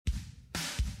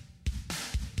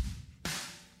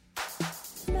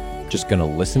just going to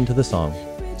listen to the song.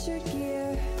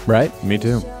 Right? Me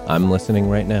too. I'm listening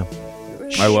right now.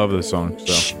 I love this song. So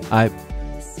Shh.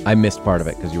 I missed part of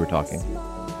it because you were talking.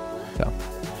 So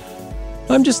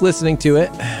I'm just listening to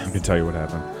it. I can tell you what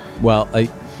happened. Well,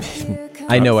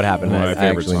 I know what happened. One of my I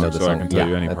favorite actually know songs, the so I song. can tell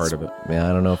you any that's- part of it. Yeah,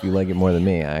 I don't know if you like it more than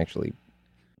me. I actually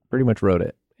pretty much wrote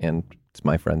it, and it's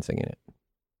my friend singing it.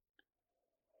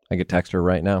 I could text her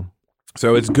right now.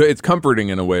 So it's good. It's comforting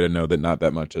in a way to know that not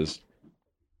that much has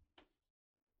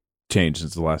changed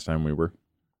since the last time we were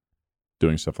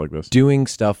doing stuff like this. Doing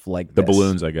stuff like The this.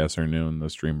 balloons, I guess, are new, and the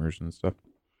streamers and stuff.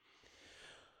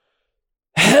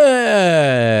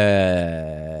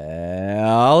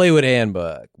 Hollywood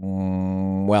Handbook.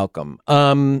 Welcome.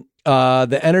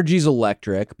 The energy's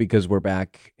electric because we're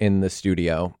back in the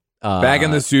studio. Back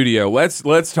in the studio.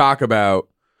 Let's talk about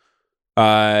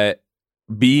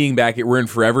being back. We're in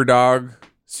Forever Dog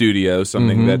Studio,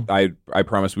 something that I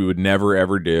promised we would never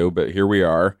ever do, but here we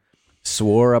are.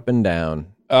 Swore up and down.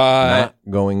 Not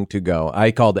going to go.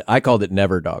 I called it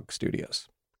Never Dog Studios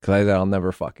because I said I'll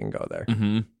never fucking go there.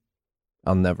 Mm-hmm.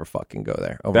 I'll never fucking go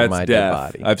there over That's my death. dead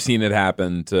body. I've seen it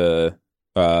happen to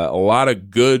a lot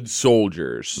of good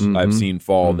soldiers. I've seen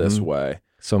fall this way.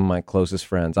 Some of my closest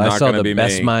friends. Not I saw gonna the be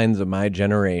best me. minds of my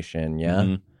generation. Yeah,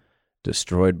 Mhm.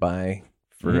 destroyed by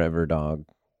Forever Dog.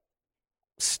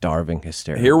 Starving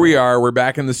hysteria. Here we are. We're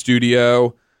back in the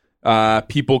studio.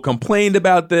 People complained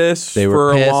about this They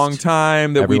were for pissed. a long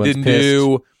time that Everyone's we didn't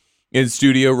do in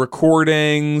studio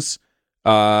recordings.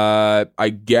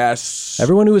 I guess.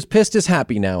 Everyone who was pissed is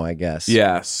happy now, I guess.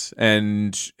 Yes.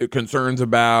 And concerns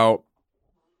about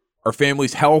our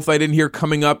family's health I didn't hear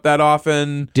coming up that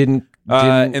often Didn't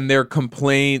in their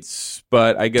complaints,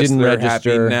 but I guess Didn't they're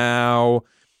register. happy now.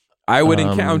 I would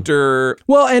encounter.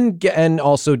 well, and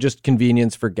also just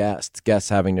convenience for guests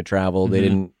having to travel. They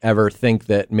didn't ever think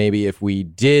that maybe if we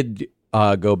did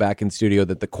go back in studio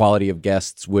that the quality of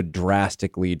guests would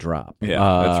drastically drop. Yeah,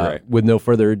 that's right. With no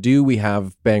further ado, we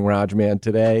have Bang Rajman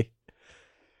today.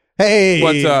 Hey,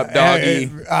 What's up, doggy?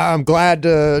 I'm glad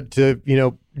to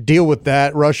deal with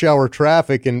that rush hour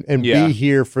traffic and Yeah. be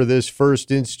here for this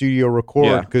first in studio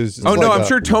record because Oh no, I'm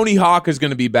sure Tony Hawk is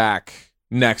going to be back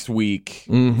next week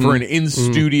for an in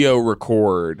studio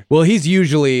record. Well, he's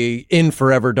usually in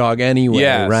Forever Dog anyway,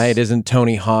 Yes. right? Isn't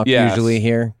Tony Hawk Yes. usually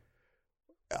here?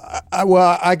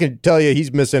 I can tell you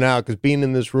he's missing out because being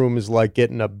in this room is like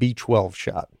getting a B12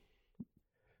 shot.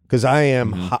 Because I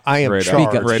am Right, charged.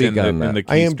 up, right speak in the, on in that. the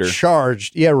I am keister.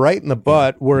 charged. Yeah, right in the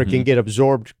butt where it can get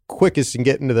absorbed quickest and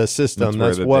get into the system. That's where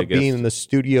That's the what biggest- being in the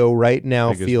studio right now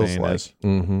biggest feels vein like. is.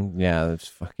 Yeah, that's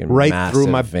fucking Right massive through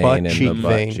my vein butt in cheek the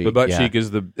butt vein. cheek. The butt yeah. cheek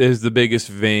is the biggest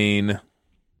vein.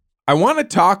 I want to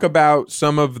talk about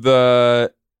some of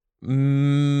the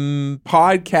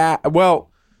podcast. Well,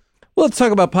 Well, let's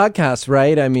talk about podcasts,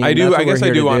 right? I mean, I do. that's what I guess we're I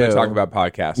here do want to do. talk about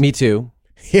podcasts. Me too.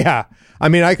 Yeah. I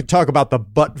mean, I could talk about the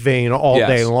butt vein all Yes.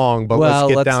 day long, but Well, let's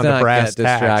get let's down to not brass get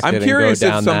tacks. distracted. I'm and curious go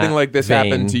if down something that like this vein.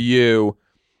 happened to you.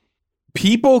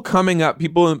 People coming up,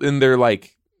 people in their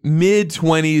like mid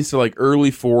 20s to like early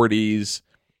 40s,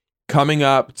 coming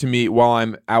up to me while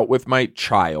I'm out with my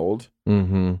child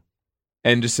Mm-hmm.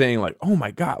 and just saying like, "Oh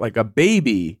my god, like a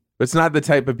baby." It's not the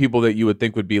type of people that you would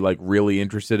think would be like really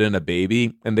interested in a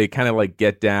baby, and they kind of like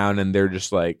get down and they're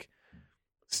just like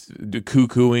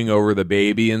cuckooing over the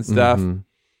baby and stuff. Mhm.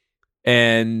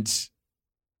 And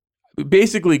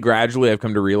basically, gradually, I've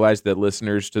come to realize that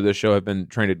listeners to this show have been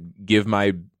trying to give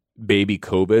my baby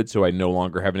COVID, so I no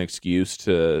longer have an excuse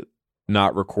to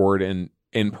not record in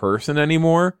person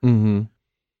anymore. Mm-hmm.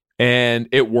 And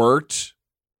it worked,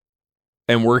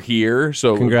 and we're here,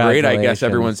 so great. I guess Congratulations.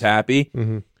 everyone's happy.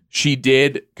 Mhm. She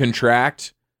did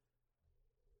contract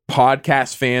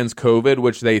podcast fans COVID,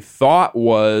 which they thought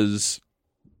was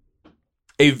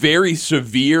a very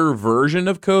severe version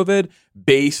of COVID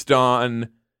based on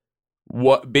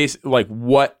what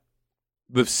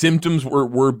the symptoms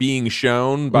were being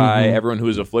shown by everyone who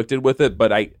was afflicted with it.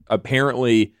 But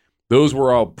apparently those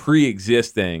were all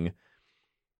pre-existing.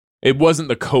 It wasn't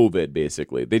the COVID,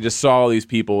 basically. They just saw all these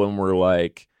people and were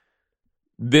like,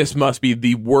 this must be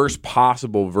the worst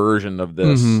possible version of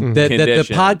this That the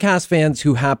condition. podcast fans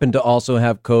who happen to also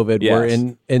have COVID were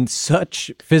Yes. in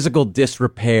such physical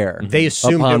disrepair. They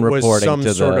assumed upon it was reporting some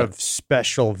to sort the- of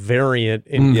special variant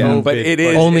in Yeah, COVID. but it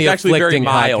is Only it's actually very afflicting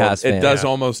mild. podcast It fans. does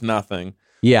almost nothing.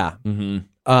 Yeah. Mm-hmm.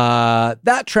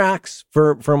 That tracks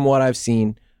from what I've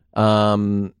seen.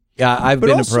 Yeah, I've But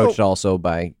been also- approached also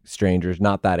by strangers,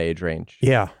 not that age range.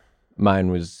 Yeah. Mine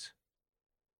was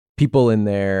people in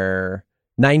their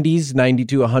 90s, 90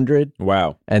 to 100,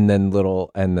 Wow. and then little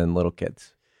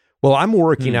kids. Well, I'm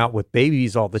working out with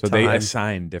babies all the So time. they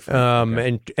assign different.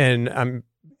 Okay. And I'm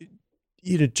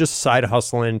just side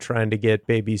hustling, trying to get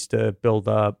babies to build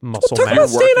up muscle Talk mass. about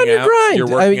staying on working your out- grind. you're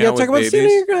working out talk with about staying on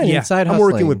babies? your grind. Yeah, Inside I'm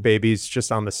hustling. working with babies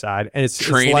just on the side, and it's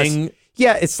Training.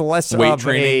 it's less Weight of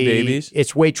training babies?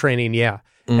 It's weight training, yeah,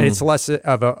 Mm. and it's less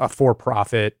of a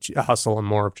for-profit hustle and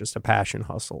more of just a passion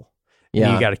hustle. And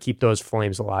Yeah. you got to keep those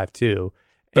flames alive too.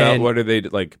 Bell, And what are they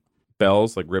like?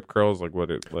 Bells, like rip curls, like what?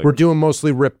 Like we're doing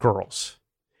mostly rip curls,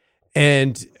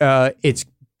 and it's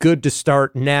good to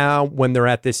start now when they're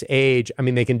at this age. I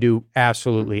mean, they can do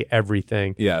absolutely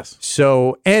everything. yes.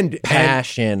 So and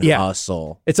Passion yeah.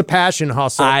 hustle. it's a passion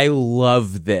hustle. I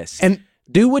love this. And-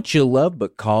 do what you love,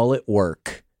 but call it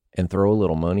work, and throw a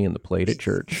little money in the plate at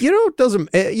church. it doesn't.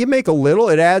 You make a little,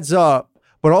 it adds up.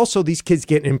 But also, these kids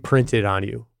get imprinted on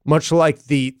you, much like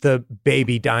the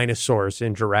baby dinosaurs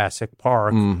in Jurassic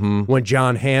Park. Mm-hmm. When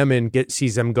John Hammond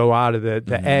sees them go out of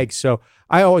the egg. So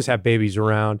I always have babies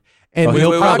around. And Oh, Wait,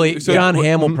 he'll wait, probably so- John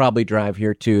Hamm will probably drive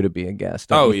here too to be a guest.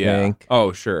 don't Oh you yeah. think?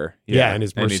 Oh sure. yeah, and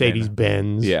his Any day Mercedes now.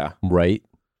 Benz. Yeah. Right.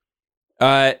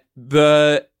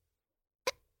 The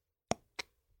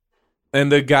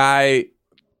guy,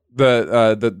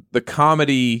 the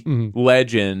comedy Mhm.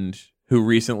 legend who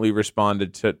recently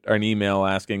responded to an email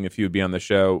asking if he would be on the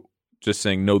show, just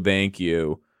saying no, thank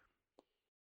you.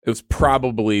 It was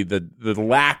probably the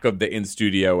lack of the in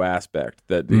studio aspect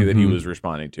that he Mhm. was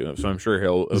responding to. So I'm sure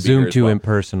he'll be Zoom here as too well.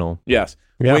 impersonal. Yes.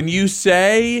 Yeah. When you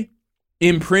say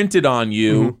imprinted on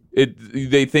you,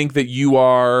 they think that you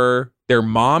are their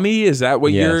mommy. Is that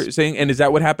what Yes. you're saying? And is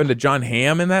that what happened to John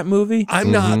Hamm in that movie? I'm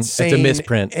Mhm. not It's a saying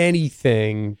misprint.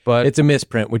 anything, but It's a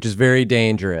misprint, which is very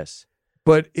dangerous.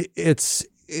 it's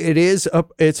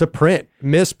a print,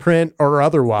 misprint or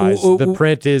otherwise. Ooh, ooh, the ooh.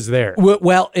 print is there.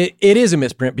 Well, it is a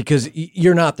misprint because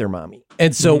you're not their mommy,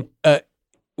 and so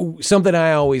something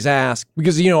I always ask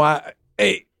because I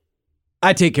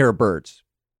take care of birds,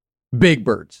 big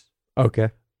birds,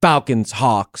 Okay. falcons,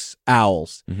 hawks,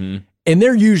 owls, Mm-hmm. and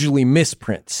they're usually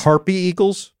misprints, Harpy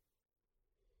eagles.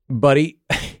 buddy.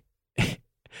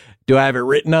 Do I have it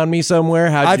written on me somewhere?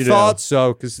 I How'd you thought know?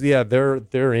 so because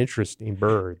they're interesting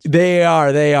birds. They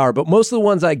are. But most of the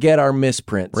ones I get are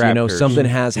misprints. Raptors. Something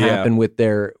has Yeah. happened with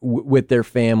their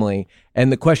family. And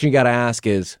the question you got to ask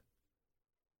is,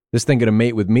 this thing going to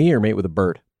mate with me or mate with a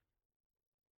bird?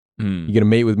 Mm. You going to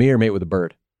mate with me or mate with a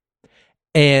bird?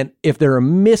 And if they're a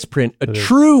misprint, a That is-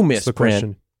 true That's the misprint,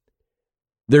 question.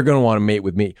 they're going to want to mate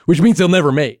with me, which means they'll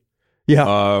never mate, Yeah.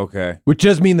 Okay. which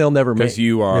does mean they'll never Because mate.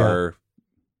 you are,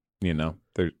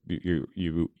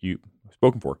 you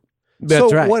spoken for.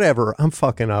 That's so right. whatever. I'm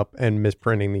fucking up and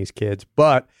misprinting these kids,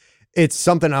 but it's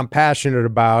something I'm passionate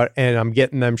about and I'm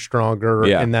getting them stronger.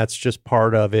 Yeah. And that's just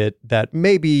part of it that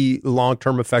maybe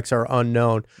long-term effects are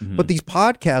unknown. Mhm. But these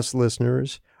podcast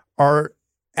listeners are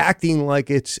acting like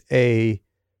it's a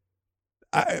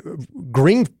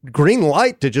green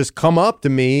light to just come up to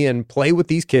me and play with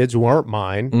these kids who aren't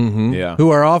mine. Mhm. Yeah. Who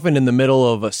are often in the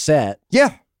middle of a set.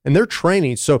 Yeah. And they're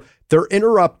training. So they're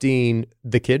interrupting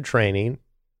the kid training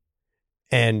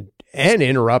and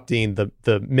interrupting the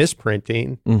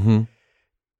misprinting. Mm-hmm.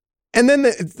 And then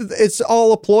it's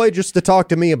all a ploy just to talk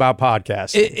to me about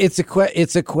podcasting.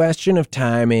 It's a question of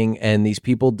timing, and these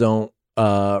people don't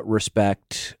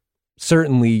respect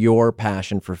certainly your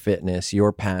passion for fitness,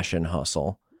 your passion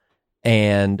hustle,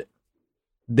 and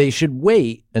they should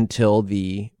wait until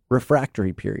the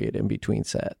refractory period in between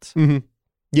sets. Mm-hmm.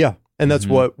 Yeah. And that's Mhm.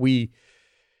 what we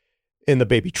in the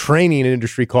baby training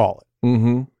industry call it.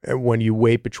 Mm-hmm. And when you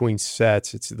wait between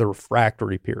sets, it's the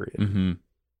refractory period. Mm-hmm.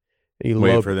 And you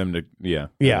Wait love for them to, Yeah.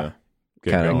 get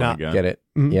Kind of going not again. get it.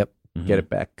 Mhm. Yep. Mhm. Get it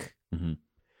back. Mhm.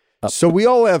 up. So we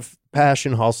all have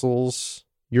passion hustles.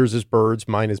 Yours is birds,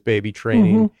 mine is baby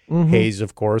training. Mhm. Mhm. Hayes,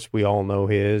 of course, we all know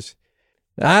his.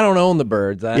 I don't own the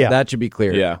birds. Yeah. That should be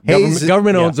clear. Yeah.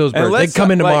 Government yeah. owns those And birds. They let's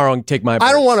come in not, like- tomorrow and take my birds.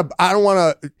 I don't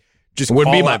want to just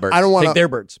Wouldn't be call my out- birds. I don't want Take their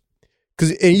birds.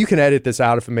 because you can edit this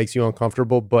out if it makes you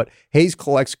uncomfortable. But Hayes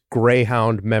collects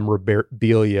Greyhound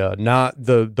memorabilia, not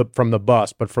the from the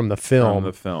bus, but from the film. From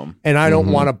the film. And I don't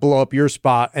Mhm. want to blow up your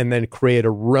spot and then create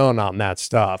a run on that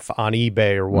stuff on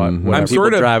eBay or what. Mhm. whatever. I'm People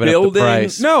sort of driving up the building.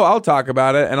 price. No, I'll talk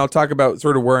about it, and I'll talk about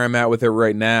sort of where I'm at with it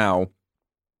right now.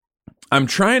 I'm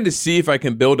trying to see if I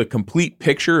can build a complete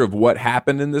picture of what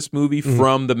happened in this movie Mhm.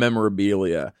 from the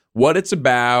memorabilia, what it's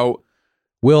about.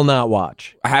 Will not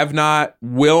watch. Have not,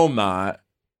 will not,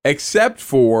 except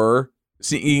for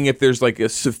seeing if there's like a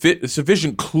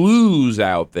sufficient clues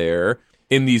out there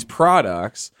in these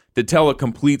products to tell a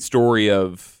complete story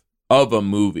of a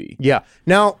movie. Yeah.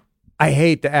 Now, I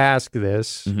hate to ask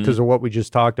this Mhm. because of what we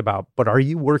just talked about, but are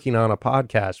you working on a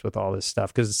podcast with all this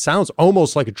stuff? Because it sounds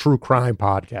almost like a true crime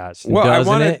podcast. Well, I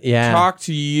Doesn't want it? to Yeah. talk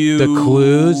to you. The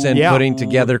clues and Yeah. putting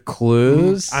together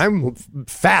clues. I'm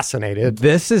fascinated.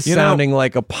 This is You know- sounding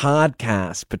like a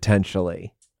podcast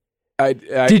potentially. I,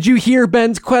 Did you hear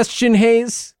Ben's question,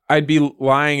 Hayes? I'd be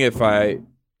lying if I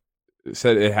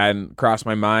said it hadn't crossed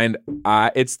my mind.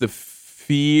 It's the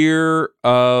fear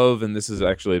of, and this is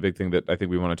actually a big thing that I think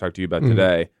we want to talk to you about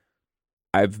today.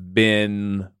 I've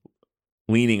been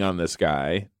leaning on this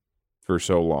guy for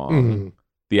so long.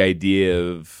 The idea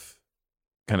of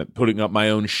kind of putting up my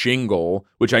own shingle,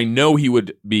 which I know he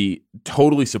would be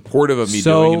totally supportive of me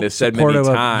doing, and has said many supportive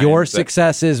of times. your that-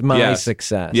 success is my Yes.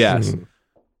 success. Yes.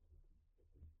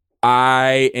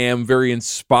 I am very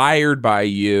inspired by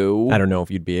you. I don't know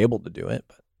if you'd be able to do it,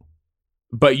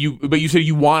 but But you said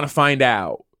you want to find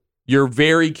out. You're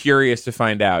very curious to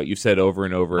find out. You've said over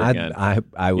and over again.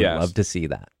 I would Yes. love to see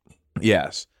that.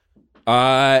 Yes.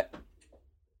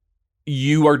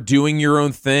 You are doing your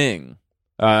own thing.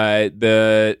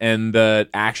 The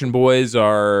Action Boys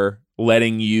are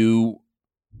letting you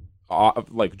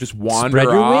just wander Spread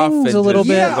your off wings and a little just,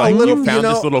 bit. Yeah, like, a little, you found you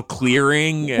know- this little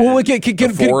clearing. Well, and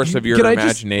the force of your can I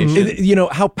just- imagination. you know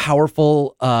how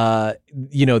powerful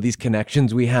these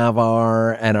connections we have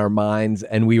are and our minds,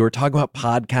 and we were talking about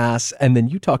podcasts, and then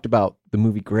you talked about the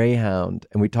movie Greyhound,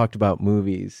 and we talked about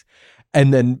movies,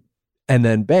 and then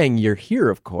bang, you're here,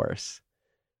 of course,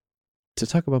 to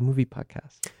talk about movie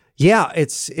podcasts. Yeah,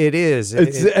 it is.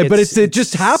 It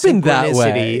just happened that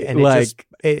way. synchronicity, and Like-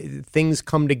 things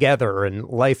come together, and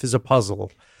life is a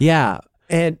puzzle. Yeah,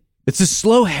 And it's a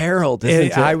slow herald,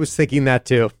 isn't it? I was thinking that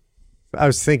too. I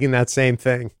was thinking that same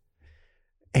thing.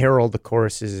 Harold, of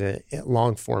course, is a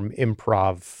long form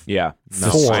improv. Yeah, The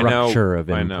I know. structure of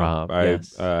I know. improv,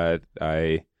 yes.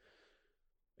 I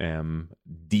am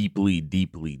deeply,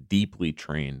 deeply, deeply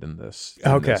trained in this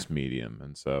Okay. medium,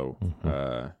 and so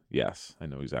yes, I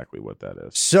know exactly what that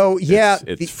is. So yeah,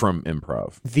 it's from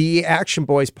improv. the Action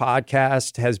Boys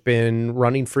podcast has been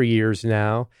running for years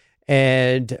now,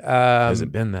 and Has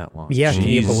it been that long? yeah, can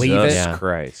you believe it? Jesus Yeah.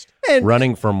 Christ! and,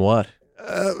 Running from what?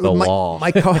 The my, law.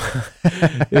 My co-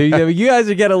 You guys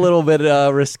are getting a little bit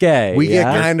risque. we yeah?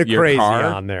 get kind of Your crazy car?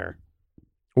 on there.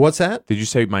 What's that? Did you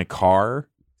say my car?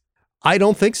 I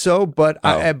don't think so, but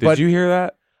Did you hear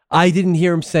that? I didn't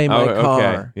hear him say my car.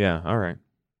 Okay. Yeah. All right.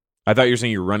 I thought you were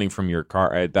saying you're running from your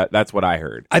car. That's what I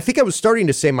heard. I think I was starting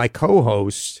to say my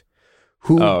co-host,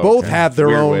 who Oh, both okay. have their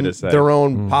Weird way own to say. their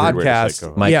own Weird way to say podcast.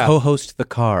 co-host. My yeah. co-host, the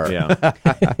car. Yeah.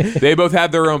 They both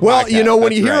have their own. Well, podcast. you know, when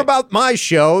That's you hear right. about my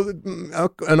show,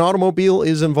 an automobile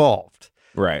is involved.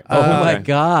 right. Oh my Okay.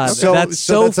 God, So- that's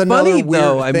so so that's another funny weird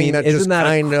though. I thing mean, that just isn't that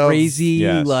kind a of- crazy?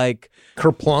 Yes. Like,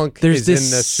 Kerplunk there's is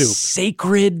this in the soup.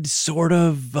 sacred sort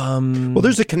of. Well,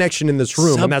 there's a connection in this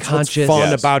room, and that's what's Subconscious. fun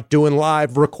Yes. about doing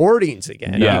live recordings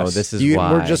again. no, Yes. this is You-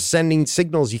 why we're just sending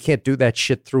signals. You can't do that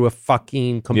shit through a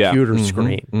fucking computer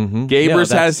screen. Mhm.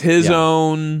 Gabers No, has his yeah.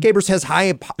 own. Gabers has High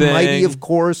and Thing. Mighty, of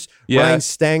course. Yes. Ryan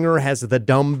Stanger has the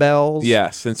dumbbells.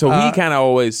 Yes, and so he kind of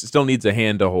always still needs a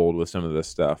hand to hold with some of this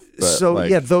stuff. But So like,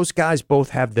 yeah, those guys both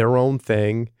have their own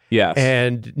thing. yes,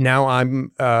 And now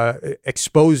I'm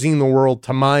exposing the world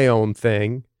to my own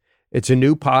thing. It's a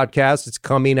new podcast. It's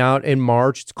coming out in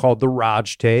March. It's called The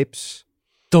Raj Tapes.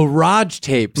 The Raj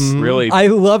tapes. really. I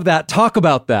love that. Talk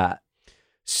about that.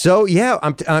 So yeah,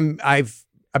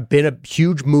 I've been a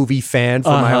huge movie fan for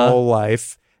my Uh-huh. whole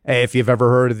life. If you've ever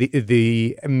heard of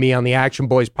the Me on the Action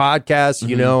Boys podcast,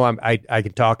 you know I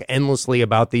can talk endlessly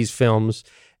about these films.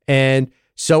 And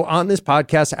so on this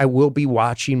podcast, I will be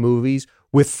watching movies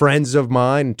with friends of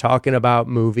mine and talking about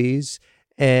movies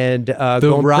and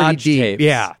going Raj pretty deep. tapes.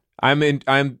 Yeah.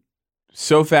 I'm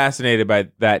so fascinated by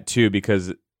that too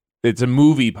because it's a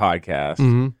movie podcast,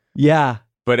 Mm-hmm. Yeah.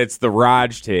 but it's the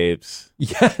Raj tapes.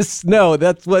 Yes. No.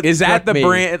 That's what Is that struck the me.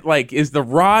 brand? Like, is the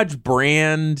Raj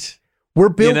brand? We're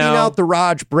building know? out the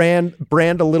Raj brand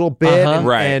a little bit, Uh-huh. and,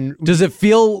 Right. and Does it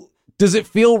feel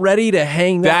ready to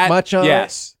hang that much on?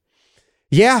 Yes.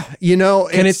 yeah, you know,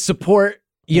 Can it support?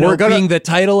 We're gonna- being the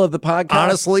title of the podcast.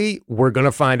 honestly, we're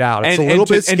gonna find out. It's And, a little and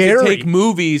to, bit and scary. to take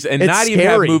movies and It's not even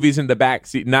have scary. movies in the back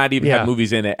seat, not even Yeah. have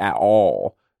movies in it at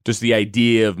all. Just the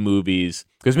idea of movies.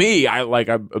 Because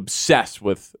I'm obsessed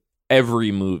with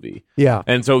every movie. Yeah.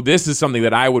 And so this is something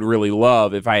that I would really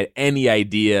love if I had any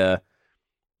idea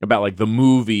about like the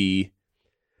movie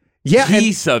Yeah.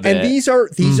 piece of it. And these are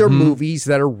Mhm. movies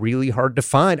that are really hard to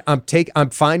find.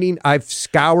 I've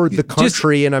scoured the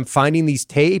country and I'm finding these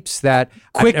tapes that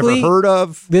I've Quickly, never heard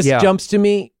of. This Yeah. jumps to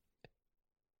me.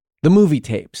 The movie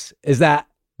tapes. Is that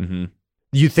Mhm.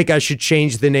 You think I should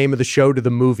change the name of the show to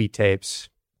the Movie Tapes?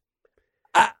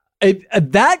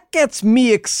 That gets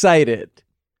me excited.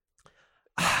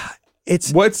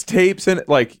 What's tapes in it?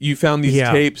 Like, you found these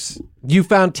Yeah. tapes. You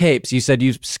found tapes. You said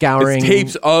you scouring. It's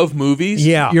tapes of movies.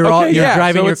 Yeah. You're driving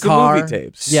so your it's car. The movie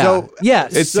tapes. Yeah. So-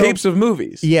 yes. It's tapes of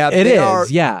movies. Yeah, It they is. are.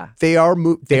 Yeah. They are.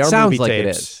 They It are sounds movie like tapes. it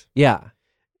is. Yeah.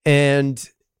 And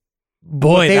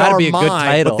Boy, they that'd are be a good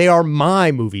title. But they are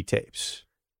my movie tapes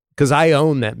because I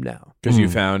own them now. Because you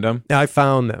found them. I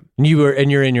found them. And you're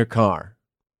in your car.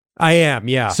 I am.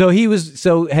 Yeah. So Hayes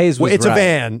was Well, it's right. a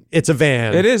van. It's a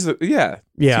van. It is. Yeah.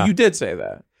 Yeah. So you did say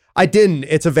that. I didn't.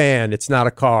 It's a van. It's not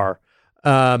a car.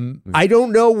 I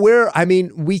don't know where. I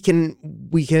mean, we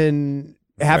can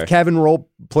have Okay. Kevin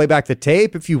play back the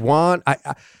tape if you want.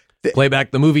 Play back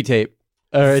the movie tape.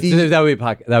 Or that would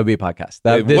be that would be a podcast.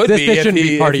 It would This be if shouldn't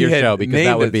be part if of your he had show because named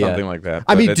that would it be something like that.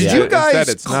 I but mean, it's- did you instead guys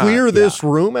it's not. clear this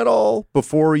room at all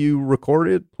before you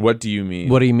recorded What do you mean?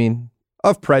 What do you mean?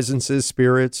 of presences,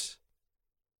 spirits?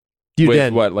 You With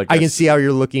didn't. what, like I a can s- see how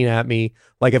you're looking at me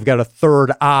like I've got a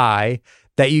third eye.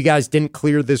 That you guys didn't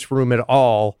clear this room at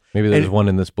all. Maybe there's And- one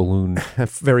in this balloon.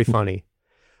 Very funny.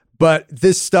 But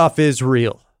this stuff is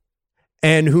real.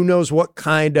 And who knows what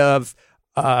kind of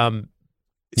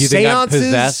You think I'm seances.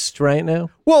 possessed right now?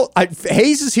 Well,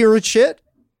 Hayes is hearing shit.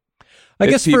 I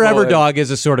It's guess people Forever that- Dog is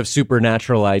a sort of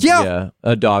supernatural idea.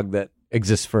 A dog that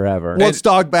exists forever. What's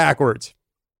dog backwards?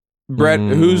 Brett,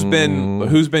 who's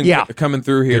been Yeah. coming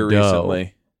through here Godot.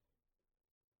 recently?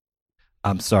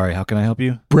 I'm sorry. How can I help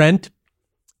you? Brent?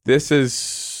 This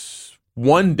is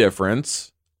one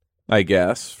difference, I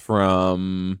guess,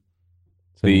 from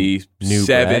the new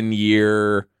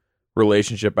 7-year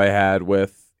relationship I had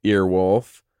with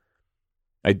Earwolf.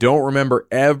 I don't remember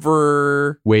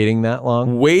ever Waiting that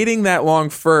long? waiting that long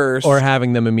first. Or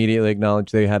having them immediately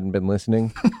acknowledge they hadn't been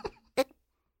listening?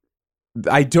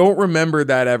 I don't remember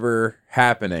that ever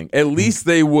happening. At least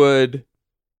they would.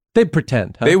 They'd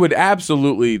pretend, huh? They would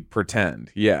absolutely pretend.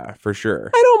 Yeah, for sure.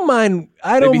 I don't mind.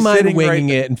 I They'd be don't mind sitting winging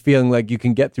right it and feeling like you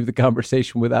can get through the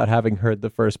conversation without having heard the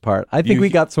first part. I think You- we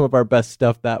got some of our best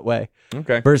stuff that way.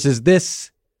 Okay. Versus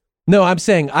this. No, I'm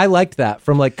saying I liked that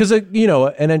from like because an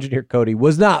engineer Cody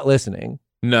was not listening,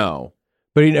 No.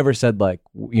 but he never said like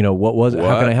what was it?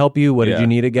 How can What? I help you? What did Yeah, you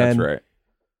need again? That's right.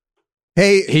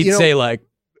 Hey, He'd say like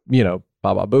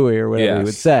Baba Booey or whatever he Yes,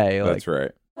 would say. Like That's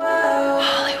right.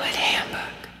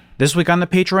 This week on the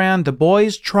Patreon, the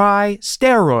boys try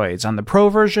steroids on the pro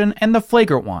version, and the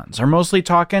flagrant ones are mostly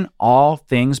talking all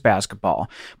things basketball.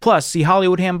 Plus, see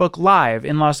Hollywood Handbook live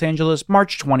in Los Angeles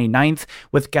March 29th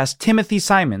with guest Timothy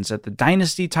Simons at the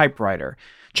Dynasty Typewriter.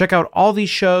 Check out all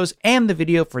these shows and the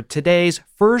video for today's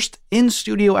first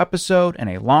in-studio episode in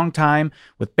a long time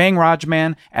with Bang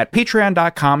Rajman at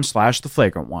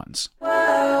patreon.com/theflagrantones.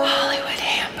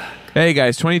 Hey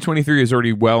guys, 2023 is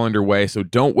already well underway, so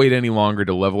don't wait any longer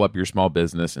to level up your small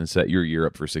business and set your year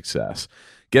up for success.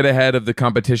 Get ahead of the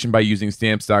competition by using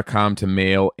Stamps.com to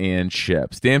mail and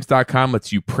ship. Stamps.com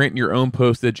lets you print your own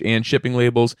postage and shipping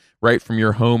labels right from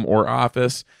your home or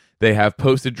office. They have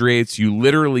postage rates you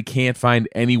literally can't find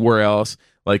anywhere else,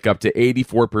 like up to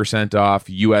 84% off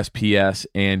USPS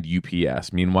and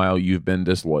UPS. Meanwhile, you've been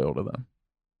disloyal to them.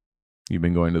 You've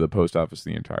been going to the post office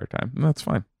the entire time, and that's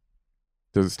fine.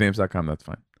 To Stamps.com, that's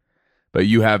fine. But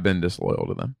you have been disloyal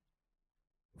to them.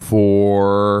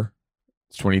 For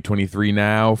 2023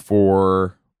 now,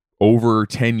 for over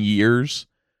 10 years,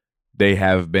 they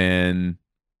have been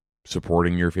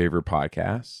supporting your favorite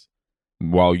podcasts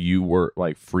while you were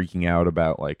like freaking out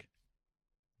about like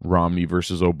Romney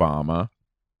versus Obama.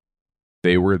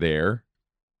 They were there.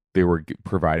 They were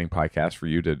providing podcasts for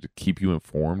you to keep you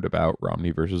informed about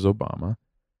Romney versus Obama,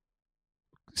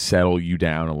 settle you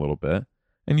down a little bit.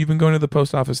 And you've been going to the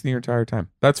post office the entire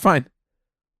time. That's fine.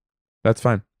 That's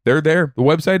fine. They're there. The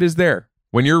website is there.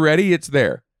 When you're ready, it's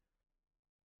there.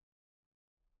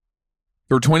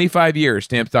 For 25 years,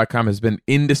 Stamps.com has been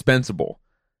indispensable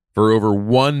for over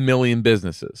 1 million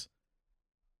businesses.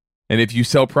 And if you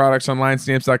sell products online,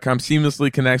 Stamps.com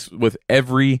seamlessly connects with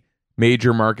every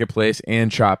major marketplace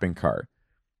and shopping cart.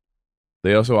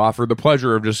 They also offer the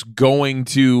pleasure of just going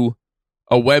to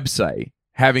a website,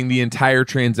 having the entire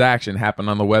transaction happen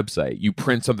on the website. You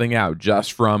print something out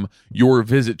just from your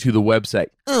visit to the website.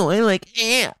 Oh, I like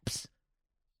apps.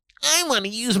 I want to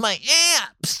use my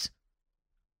apps.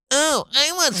 Oh,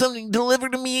 I want something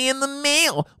delivered to me in the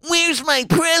mail. Where's my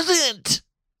present?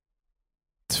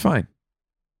 It's fine.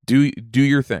 Do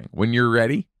your thing. When you're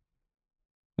ready,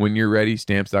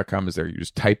 Stamps.com is there. You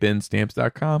just type in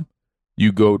Stamps.com.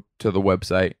 You go to the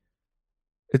website.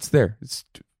 It's there.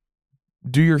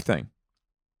 Do your thing.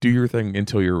 Do your thing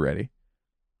until you're ready.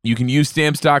 You can use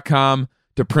Stamps.com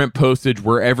to print postage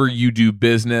wherever you do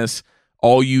business.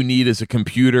 All you need is a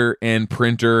computer and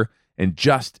printer and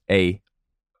just a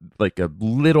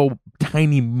little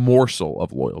tiny morsel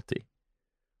of loyalty.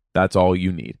 That's all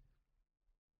you need.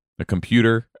 A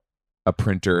computer, a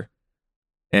printer,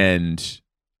 and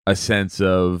a sense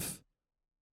of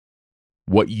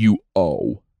what you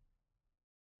owe.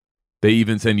 They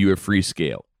even send you a free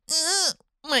scale.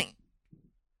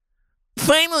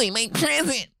 Finally, my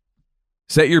present.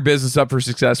 Set your business up for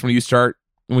success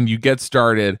when you get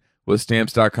started with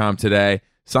Stamps.com today.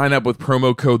 Sign up with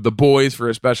promo code THEBOYS for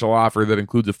a special offer that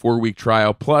includes a 4-week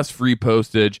trial plus free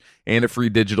postage and a free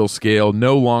digital scale.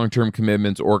 No long-term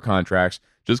commitments or contracts.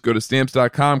 Just go to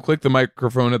Stamps.com, click the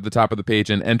microphone at the top of the page,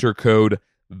 and enter code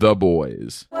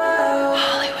THEBOYS.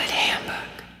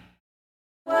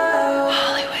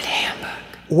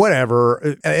 Whatever.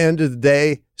 At the end of the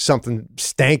day, something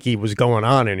stanky was going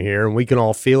on in here, and we can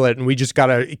all feel it. And we just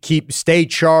gotta stay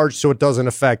charged so it doesn't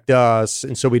affect us,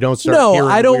 and so we don't start. No, hearing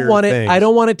I don't weird want it. things. I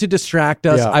don't want it to distract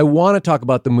us. Yeah. I want to talk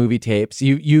about the movie tapes.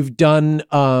 You've done.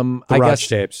 The I Raj guess.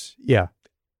 tapes. Yeah.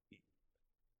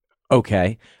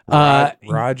 Okay.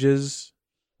 Raj's.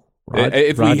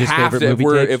 If we Raj's have favorite to, if movie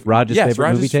we're, tapes? if Raj's Yes, favorite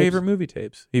Raj's movie tapes? favorite movie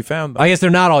tapes. He found them. I guess they're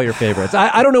not all your favorites.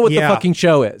 I don't know what Yeah. the fucking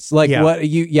show is. Like Yeah. what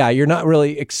you? Yeah, you're not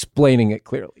really explaining it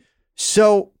clearly.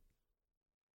 So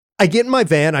I get in my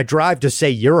van, I drive to say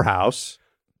your house,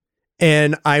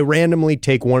 and I randomly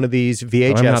take one of these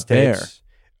VHS I'm not tapes.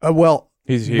 Well,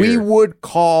 He's here. we would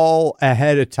call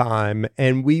ahead of time,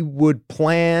 and we would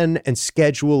plan and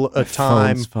schedule a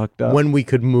time Phone's fucked up. when we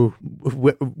could move.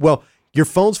 Well, your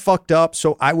phone's fucked up,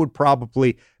 so I would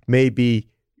probably maybe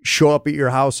show up at your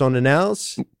house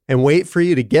unannounced and wait for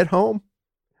you to get home.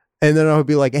 And then I would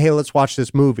be like, hey, let's watch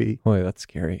this movie. Boy, that's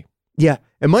scary. Yeah,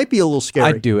 it might be a little scary.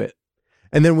 I'd do it.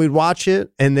 And then we'd watch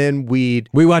it, and then we'd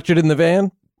We watch it in the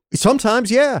van.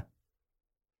 sometimes, yeah.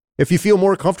 If you feel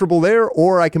more comfortable there,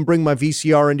 or I can bring my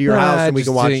VCR into your house and we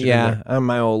can watch it. in Yeah, there. I'm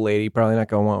my old lady. Probably not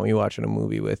gonna want me watching a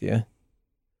movie with you.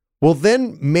 Well,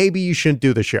 then maybe you shouldn't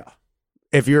do the show.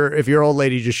 If your old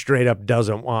lady just straight up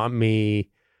doesn't want me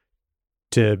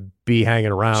to be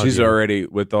hanging around, She's you. already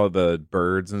with all the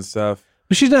birds and stuff.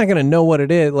 But she's not gonna know what it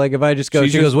is. Like if I just go, She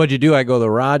she just- goes, "What'd you do?" I go, "The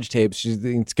Raj tapes."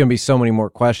 It's gonna be so many more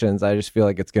questions. I just feel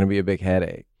like it's gonna be a big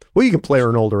headache. Well, you can play her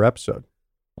an older episode.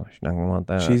 Well, she's not gonna want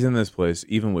that. She's in this place,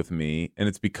 even with me, and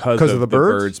it's because 'Cause of of the the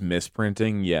birds?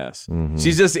 misprinting. Yes, Mhm.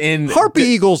 she's just in Harpy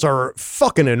eagles are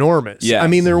fucking enormous. Yes. I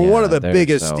mean, they're one of the they're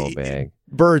biggest so big.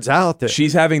 birds out there.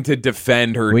 She's having to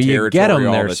defend her When territory you get them,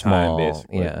 all they're the small. time,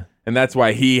 basically. Yeah. And that's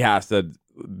why he has to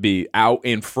be out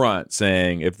in front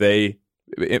saying if they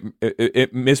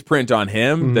it misprint on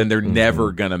him, then they're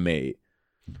never gonna mate.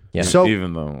 Yeah. So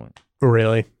even though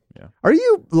really, Yeah. Are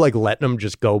you like letting them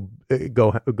just go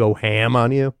ham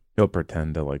on you? he'll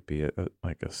pretend to like be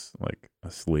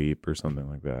asleep or something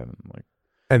like that,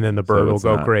 And then the bird will it's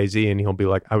go not- crazy, and he'll be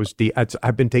like,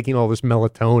 I've been taking all this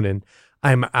melatonin.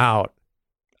 I'm out."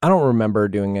 I don't remember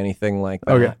doing anything like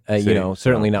that. Okay. You know,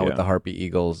 certainly not with yeah. the Harpy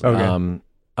Eagles. Okay.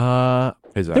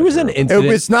 There was an incident.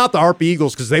 It's not the Harpy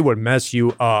Eagles because they would mess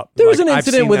you up. There was Like, an I've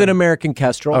incident seen with an them- American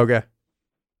Kestrel. Okay.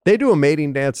 They do a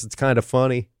mating dance. It's kind of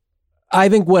funny. I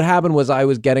think what happened was I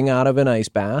was getting out of an ice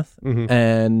bath Mhm.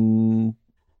 and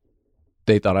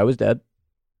they thought I was dead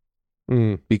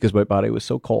Mm, because my body was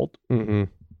so cold. mm,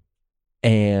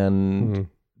 And mm.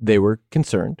 they were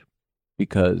concerned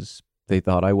because they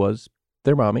thought I was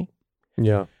their mommy.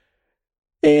 Yeah.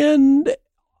 And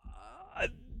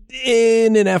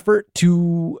in an effort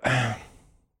to,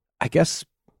 I guess,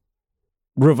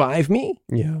 revive me,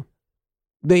 Yeah.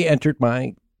 they entered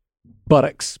my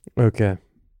buttocks. Okay.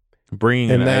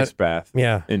 bringing And an that- ice bath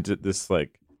Yeah. into this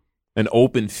like an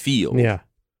open field. Yeah.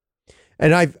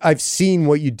 And I've seen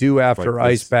what you do after Like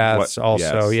ice this- baths what-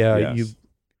 also. yes, Yeah. yes.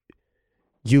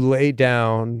 You lay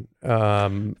down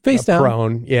Face down.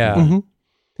 prone. Yeah. Mhm.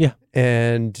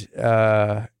 And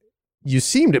you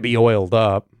seem to be oiled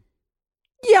up.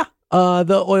 Yeah.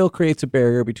 The oil creates a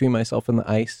barrier between myself and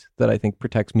the ice that I think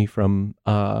protects me from,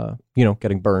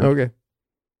 getting burned. Okay.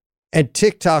 And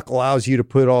TikTok allows you to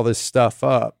put all this stuff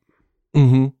up.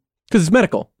 Mm-hmm. Because it's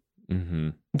medical.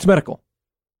 Mm-hmm. It's medical.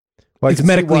 Well, I It's can see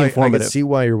medically why- I informative. can see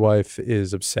why your wife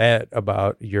is upset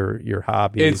about your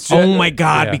hobbies. It's just- Oh my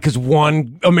God, Yeah. because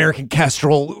one American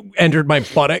Kestrel entered my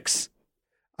buttocks.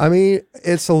 I mean,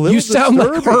 it's a little You sound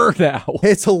like disturbing. her now.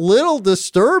 It's a little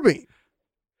disturbing.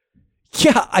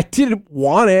 Yeah, I didn't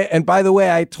want it. And by the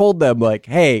way, I told them, like,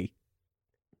 hey,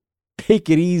 take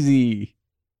it easy.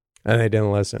 And they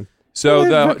didn't listen. So Hey,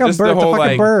 the fuck, I'm just bird, the it's a whole fucking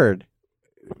like bird.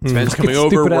 Ben's coming over.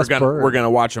 Stupid-ass bird. We're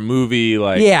gonna watch a movie.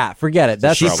 Like, Yeah, forget it.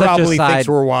 That's She such probably a side. thinks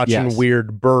we're watching Yes.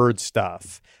 weird bird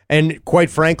stuff. And quite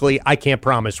frankly, I can't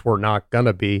promise we're not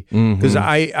gonna be, because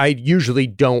I usually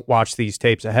don't watch these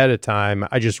tapes ahead of time.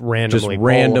 I just randomly pull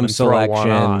random them and throw one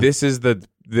selection. on. this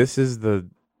is the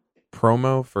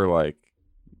promo for, like,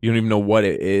 you don't even know what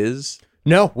it is.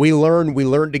 No, we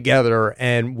learn together,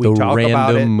 and we the talk random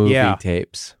about it. movie Yeah,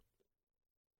 tapes.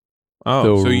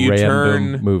 Oh, The so you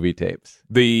random turn movie tapes.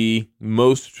 the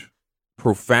most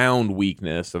profound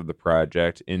weakness of the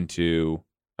project into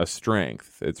a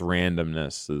strength. Its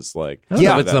randomness is like, I don't know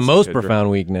Yeah, if it's the that's most good. profound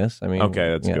weakness. I mean, Okay,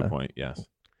 that's a yeah. good point. Yes,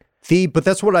 but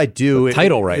that's what I do. The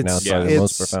title right now it's- is probably the it's-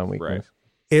 most profound weakness. right.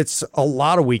 It's a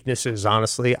lot of weaknesses,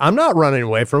 honestly. I'm not running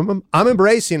away from them. I'm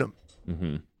embracing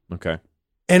them. Okay.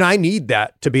 And I need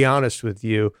that, to be honest with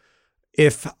you.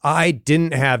 If I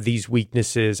didn't have these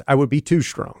weaknesses, I would be too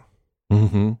strong.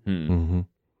 Mm-hmm. Hmm. Mm-hmm.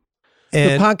 The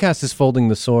And podcast is folding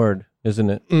the sword, isn't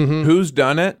it? Mhm. Who's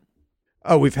done it?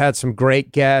 Oh, we've had some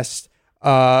great guests.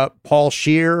 Paul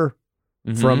Scheer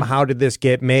from How Did This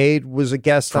Get Made was a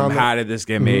guest From on How Did This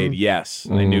Get Made? Yes,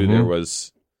 I knew there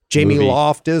was. Jamie movie.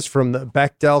 Loftus from the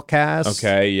Bechdel cast.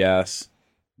 Okay. Yes.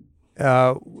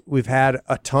 We've had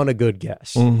a ton of good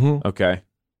guests. Mm-hmm. Okay.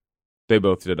 They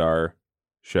both did our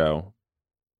show.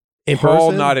 In Paul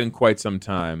person? not in quite some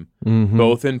time. Mm-hmm.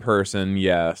 Both in person.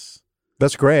 Yes.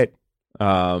 That's great.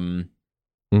 Um.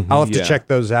 Mm-hmm. I'll have to Yeah. check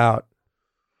those out.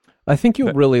 I think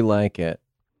you'll really like it.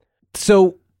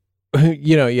 So,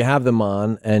 you know, you have them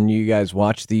on and you guys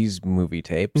watch these movie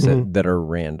tapes that are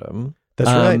random. That's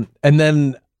right. And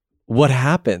then what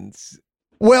happens?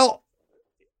 Well,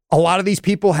 a lot of these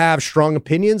people have strong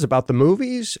opinions about the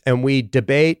movies, and we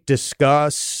debate,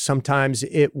 discuss. Sometimes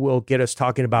it will get us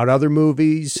talking about other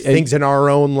movies, things in our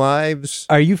own lives.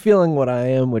 Are you feeling what I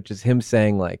am, which is him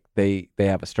saying like they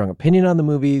have a strong opinion on the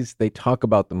movies, they talk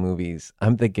about the movies.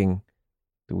 I'm thinking,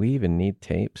 do we even need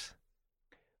tapes?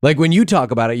 Like when you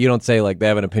talk about it, you don't say like they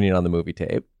have an opinion on the movie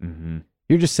tape.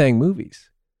 You're just saying movies.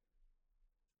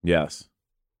 Yes.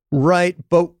 Right,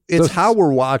 but it's So- how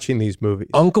we're watching these movies.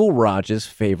 Uncle Raj's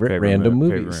favorite random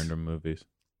movies. Favorite random movies.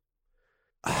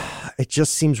 It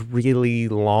just seems really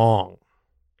long.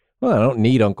 Well, I don't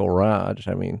need Uncle Raj.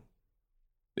 I mean,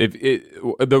 If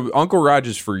the Uncle Raj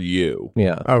is for you,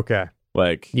 yeah. Okay,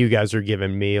 like you guys are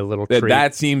giving me a little treat.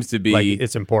 that seems to be. like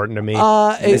it's important to me.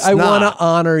 I want not. to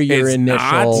honor your It's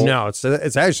not? initial. No,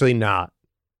 it's actually not.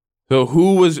 So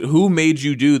who made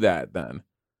you do that then?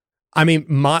 I mean,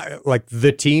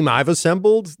 the team I've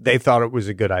assembled, they thought it was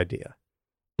a good idea.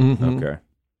 Mhm. Okay.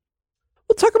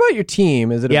 Well, talk about your team.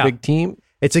 Is it Yeah. a big team?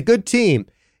 It's a good team.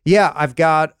 Yeah, I've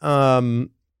got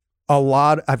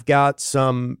I've got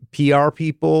some PR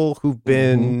people who've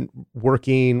been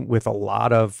working with a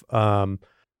lot of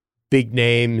big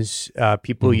names,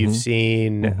 people you've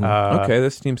seen. Okay,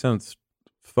 this team sounds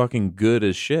fucking good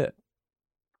as shit.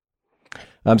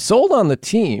 I'm sold on the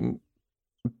team.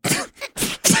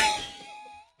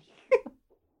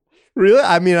 Really?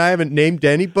 I mean, I haven't named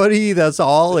anybody. That's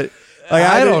all. I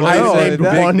don't know. I've named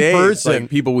Big one names, person. like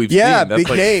people we've Yeah, seen. That's big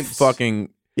like names. fucking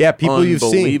Yeah, people you've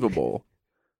seen. unbelievable.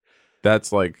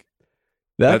 That's like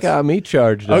That That's- got me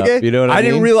charged up. Okay, You know what I mean?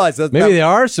 didn't realize that. Maybe there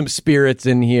are some spirits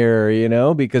in here, you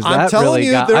know, because I'm that telling really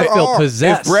you, got. there I feel are.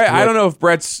 possessed. if Brett. I with- don't know if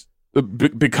Brett's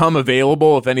become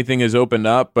available. If anything has opened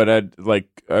up, but I'd like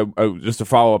just to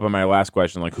follow up on my last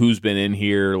question, like who's been in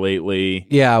here lately?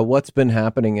 Yeah, what's been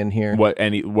happening in here? What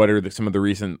are some of the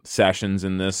recent sessions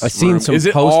in this? I've seen room? some Is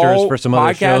it posters all for some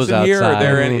other podcasts shows in here? Are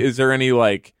there outside. is there any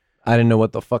like? I didn't know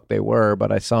what the fuck they were,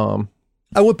 but I saw them.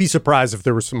 I would be surprised if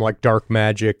there was some like dark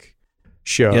magic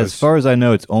shows. Yeah, as far as I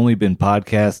know, it's only been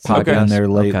podcasts Okay. on there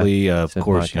Okay. lately. Of Said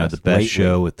course, podcast the best lately.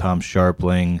 show with Tom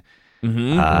Sharpling.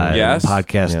 Yes,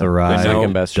 Podcast Yeah. The Ride. I know.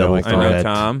 Second best show, Double I I know Threat.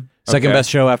 Tom. Second Okay. best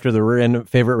show after the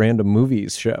favorite random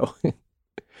movies show.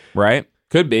 right?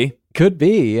 Could be. Could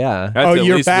be, yeah. That's Oh, at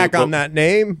you're least back what- on that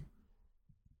name?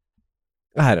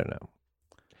 I don't know.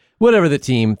 Whatever the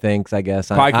team thinks, I guess.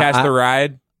 Podcast The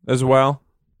Ride as well.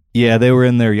 Yeah, they were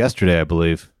in there yesterday, I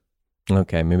believe.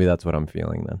 Okay, maybe that's what I'm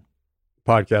feeling then.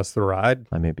 Podcast The Ride.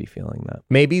 I may be feeling that.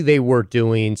 Maybe they were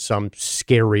doing some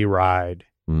scary ride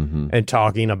Mm-hmm. and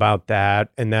talking about that.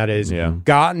 And that is Yeah.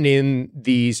 gotten in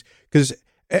these, because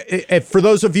for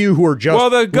those of you who are just, Well,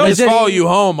 the ghosts Is it- follow you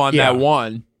home on Yeah. that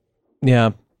one.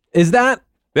 Yeah. Is that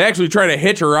They actually try to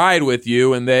hitch a ride with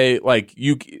you, and they like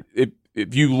you.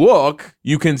 If you look,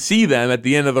 you can see them at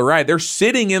the end of the ride. They're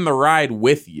sitting in the ride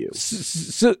with you.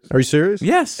 so? are you serious?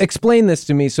 Yes. Explain this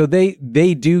to me. So they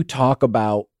do talk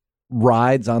about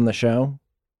rides on the show.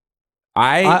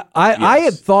 I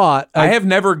had thought I have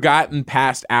never gotten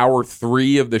past hour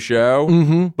 3 of the show,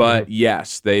 Mhm. but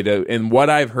yes, they do. And what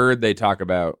I've heard, they talk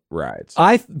about rides.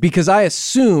 Because I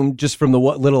assumed just from the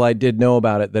what little I did know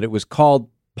about it that it was called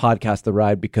Podcast the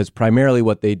Ride because primarily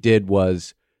what they did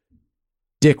was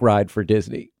dick ride for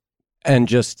Disney, and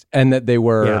that they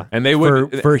were Yeah. And they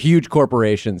would for huge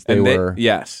corporations they and were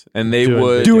yes, and they Doing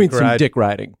would doing dick some ride. dick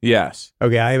riding. yes,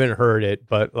 Okay, I haven't heard it,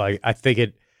 but like I think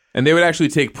it. and they would actually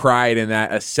take pride in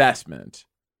that assessment.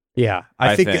 Yeah,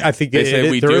 I think they say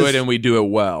we there do is- it and we do it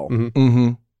well. Mhm. Mm-hmm.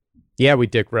 Yeah, we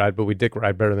dick ride, but we dick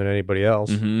ride better than anybody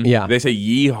else. Mhm. Yeah. They say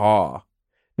yeehaw.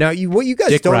 Now, what you guys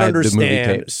Dick don't ride the movie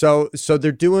understand, tapes. so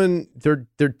they're doing they're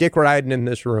dick riding in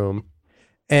this room,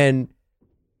 and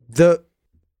the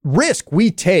risk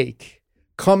we take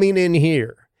coming in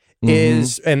here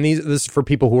is, and this is for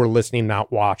people who are listening,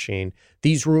 not watching.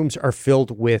 These rooms are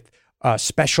filled with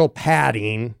special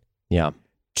padding Yeah.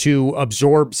 to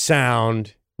absorb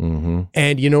sound, Mm-hmm.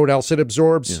 and you know what else it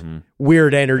absorbs? Mhm.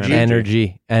 Weird energy.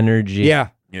 Energy. Yeah,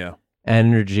 Yeah.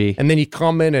 Energy. and then you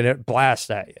come in and it blasts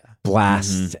at you.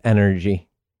 Blasts energy.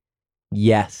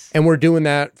 Yes. And we're doing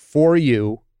that for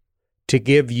you to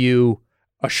give you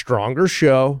a stronger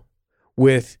show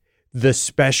with the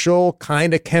special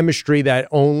kind of chemistry that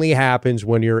only happens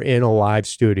when you're in a live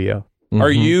studio. Are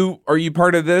Mhm. you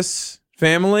part of this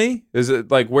family? Is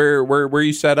it like where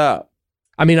you set up?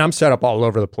 I mean, I'm set up all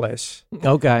over the place.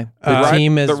 Okay? The Uh,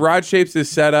 team is the Rod Shapes is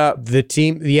set up. The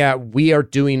team, yeah, we are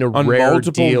doing a On rare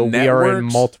multiple deal. We are in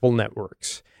networks? multiple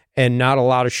networks. And not a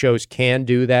lot of shows can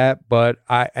do that, but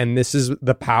and this is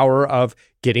the power of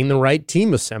getting the right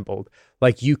team assembled.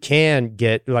 Like you can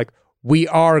get we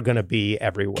are going to be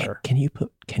everywhere. Can you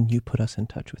put us in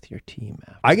touch with your team?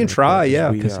 After I can the try, recording? yeah.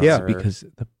 Because, We are because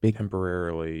the big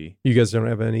temporarily. You guys don't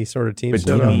have any sort of team we set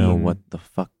up? don't know team. what the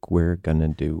fuck we're gonna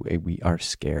do. We are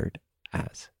scared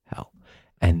as hell,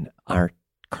 and our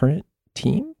current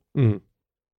team Mhm.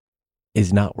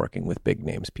 is not working with big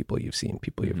names, people you've seen,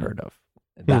 people you've Mhm. heard of.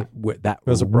 That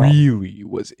Was a problem. really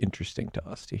was interesting to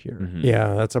us to hear. Mhm.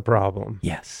 Yeah, that's a problem.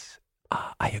 Yes,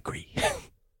 I agree.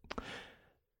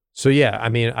 So yeah, I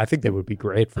mean, I think they would be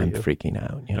great for I'm you. freaking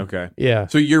out. Yeah. Okay. Yeah.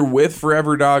 So you're with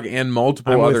Forever Dog and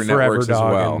multiple I'm other with Forever networks Dog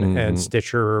as well. and Mhm.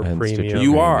 Stitcher And Premium. Stitcher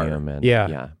You are. Premium and- Yeah.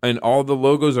 yeah. And all the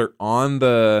logos are on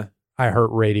the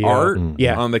iHeartRadio. art, Mhm.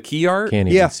 Yeah. on the key art. Can't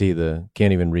even Yeah. see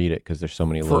can't even read it because there's so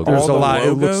many For logos. There's all a the lot. It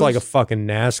looks logos? like a fucking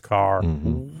NASCAR.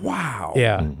 Mhm. Wow.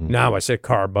 Yeah. Mhm. Now I said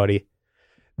car, buddy.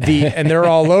 And they're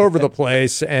all over the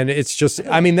place, and it's just,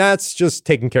 I mean, that's just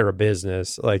taking care of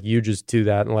business. Like you just do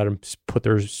that and let them put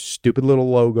their stupid little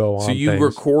logo on. So you things.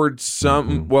 record some.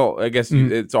 Mhm. Well, I guess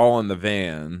it's all in the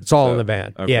van. It's all So- in the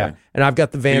van. okay. Yeah, and I've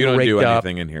got the So van you don't rigged do up.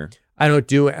 anything in here. I don't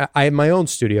do. I have my own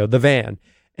studio, the van,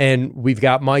 and we've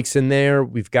got mics in there.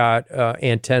 We've got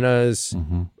antennas,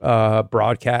 Mhm.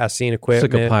 broadcasting It's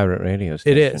equipment. like a pirate radio It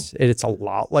station. is. It's a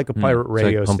lot like a pirate It's like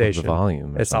radio pump up station. the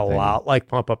volume. or It's a something. lot like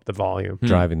pump up the volume.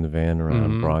 Driving the van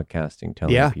around, Mhm. broadcasting,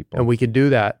 telling Yeah, people. and we can do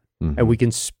that, and we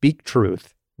can speak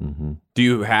truth. Mm-hmm. Do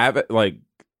you have it? Like,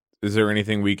 is there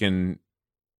anything we can?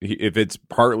 If it's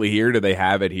partly here, do they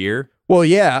have it here? Well,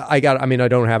 yeah, I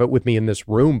don't have it with me in this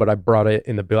room, but I brought it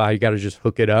in the bill. I got to just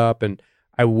hook it up, and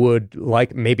I would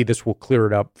like maybe this will clear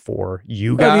it up for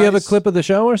you guys. do you have a clip of the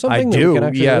show or something? I that we do. can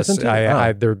actually Yes, listen to?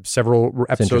 I there are several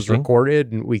episodes interesting.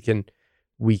 recorded, and we can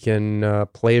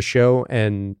play a show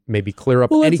and maybe clear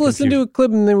up Well, any let's listen confusion. to a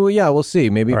clip and then we'll see.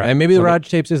 Maybe All right. and maybe the Let me- Rod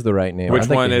Shapes is the right name. Which I'd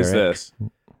like one to hear is it. this?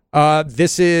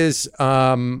 This is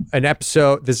an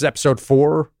episode. This is episode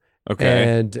 4.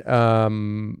 Okay. And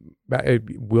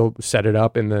we'll set it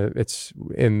up in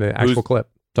the actual clip.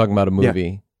 Talking about a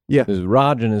movie. Yeah. This is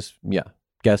Raj and his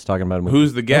guest talking about a movie.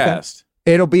 Who's the guest?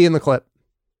 It'll be in the clip.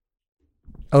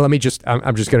 Let me just.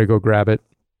 I'm just gonna go grab it.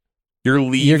 You're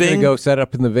leaving. You're gonna go set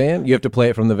up in the van. You have to play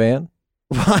it from the van.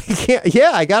 I can't.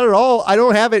 Yeah, I got it all. I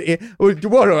don't have it.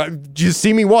 What? Did you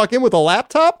see me walk in with a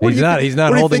laptop? What do you think- He's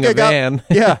not what do you holding think a I got? van.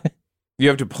 Yeah. You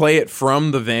have to play it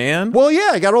from the van. Well, yeah,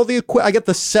 I got all the I got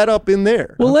the setup in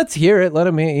there. Well, let's hear it. Let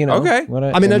him. Okay.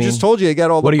 I mean, I just told you I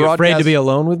got all the. What are you afraid to broadcast- be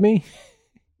alone with me?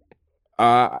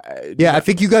 Yeah, I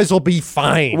think you guys will be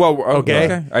fine. Well,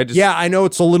 okay. I just. Yeah, I know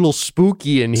it's a little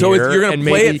spooky in So here. if you're gonna and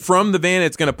play maybe- it from the van,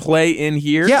 it's gonna play in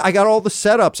here. Yeah, I got all the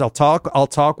setups. I'll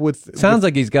talk with. Sounds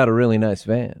like he's got a really nice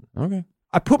van. Okay.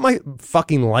 I put my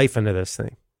fucking life into this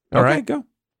thing. All Okay, right. go.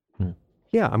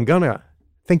 Yeah, I'm gonna.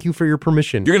 Thank you for your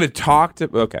permission. You're gonna talk to.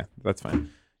 Okay, that's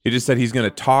fine. He just said he's gonna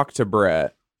talk to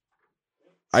Brett.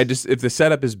 If the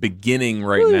setup is beginning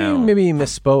right Well, now. maybe he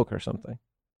misspoke or something.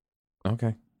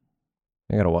 Okay.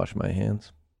 I gotta wash my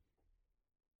hands.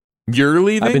 You're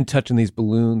leaving. I've been touching these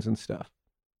balloons and stuff.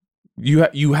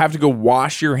 You have to go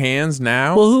wash your hands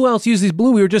now. Well, who else uses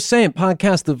blue? We were just saying,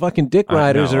 podcast. The fucking dick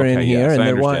riders are in okay, here, yes, and I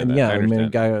they're understand that. yeah. I I mean,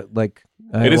 understand. guy like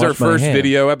it is our first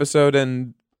video episode,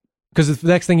 and because the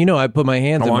next thing you know, I put my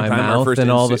hands a in long my time. Our mouth, first and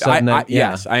all of a sudden,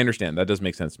 yes, I understand. That does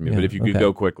make sense to me. But if you could okay.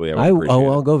 go quickly, I would appreciate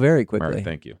it. I'll go very quickly. All right,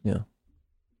 thank you. Yeah.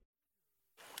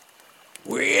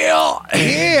 Well,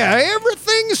 yeah,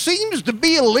 everything seems to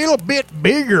be a little bit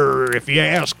bigger, if you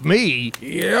ask me.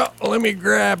 Yeah, let me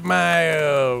grab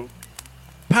my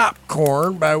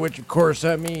popcorn, by which, of course,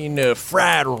 I mean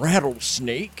fried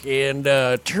rattlesnake, and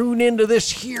tune into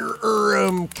this here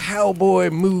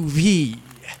cowboy movie.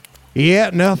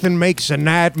 Yeah, nothing makes a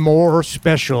night more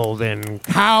special than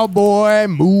cowboy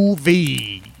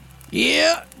movie.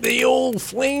 Yeah, the old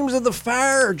flames of the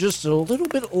fire are just a little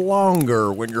bit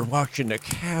longer when you're watching a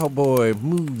cowboy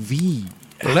movie.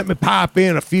 Let me pop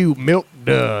in a few milk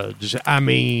duds. I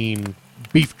mean,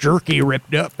 beef jerky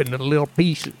ripped up into little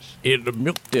pieces. In the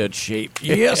milk dud shape.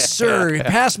 Yes, sir.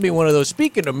 Pass me one of those.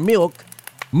 Speaking of milk,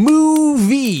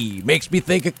 movie makes me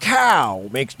think of cow.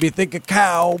 Makes me think of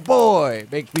cowboy.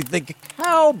 Makes me think of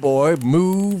cowboy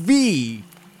movie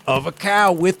of a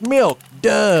cow with milk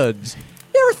duds.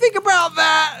 You ever think about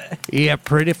that? Yeah,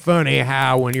 pretty funny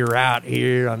how when you're out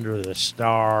here under the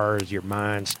stars, your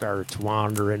mind starts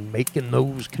wandering, making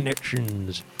those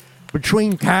connections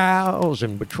between cows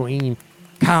and between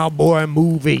cowboy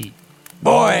movie.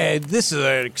 Boy, this is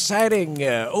an exciting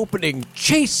opening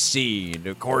chase scene.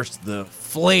 Of course, the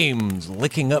flames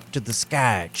licking up to the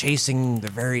sky, chasing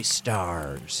the very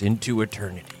stars into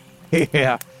eternity.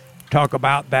 Yeah, talk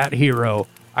about that hero.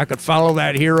 I could follow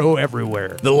that hero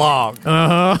everywhere. The log.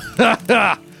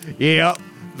 Uh-huh. Yep,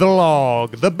 the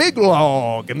log, the big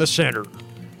log in the center.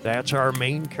 That's our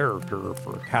main character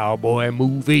for cowboy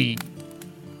movie.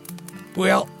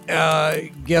 Well,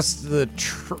 guess the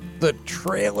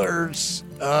trailers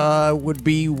would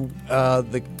be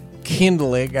the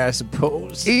kindling, I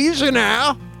suppose. Easy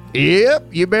now. Yep,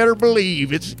 you better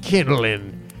believe it's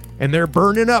kindling. And they're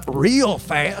burning up real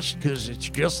fast because it's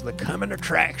just the coming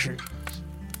attractions.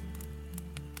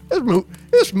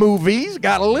 This movie's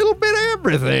got a little bit of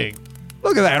everything.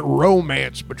 Look at that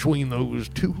romance between those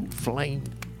two flames.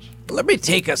 Let me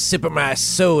take a sip of my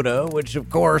soda, which of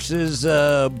course is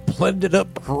blended up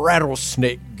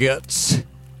rattlesnake guts.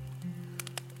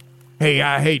 Hey,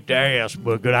 I hate to ask,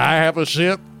 but could I have a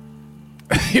sip?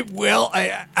 Well,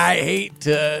 I hate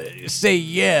to say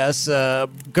yes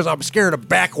because I'm scared of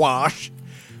backwash.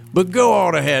 But go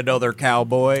on ahead, other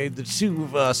cowboy. The two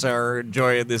of us are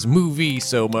enjoying this movie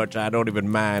so much I don't even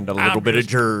mind a little bit of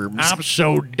germs. I'm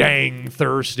so dang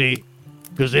thirsty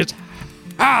because it's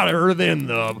hotter than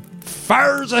the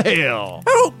fires of hell.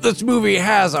 I hope this movie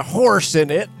has a horse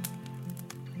in it.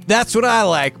 That's what I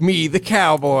like, me, the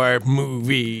cowboy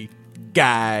movie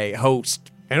guy,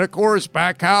 host. And of course,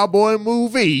 by cowboy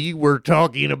movie, we're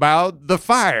talking about the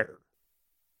fire.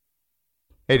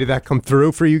 Hey, did that come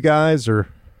through for you guys, or?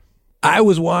 I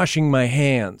was washing my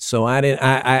hands, so I didn't.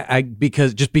 I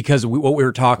because what we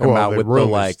were talking about with the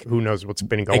like, who knows what's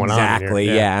been going exactly,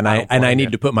 on in here. yeah. And I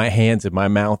need to put my hands in my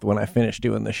mouth when I finish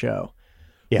doing the show.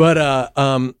 Yeah. But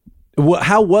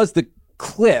how was the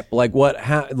clip? Like what?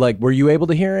 How? Like were you able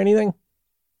to hear anything?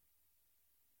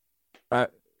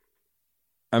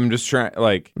 I'm just trying,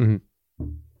 like. Yeah,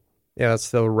 that's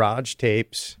the Raj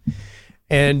tapes,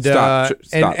 and Stop,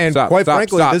 quite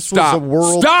frankly, this was a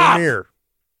world premiere.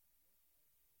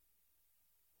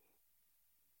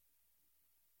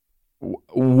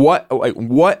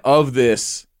 What of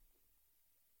this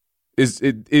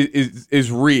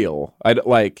is real?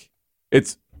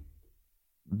 This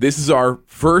is our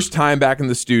first time back in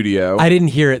the studio. I didn't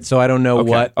hear it, so I don't know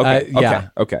what.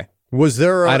 Okay. Was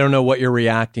there? I don't know what you're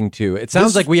reacting to. It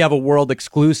sounds like we have a world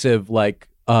exclusive, like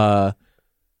the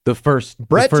first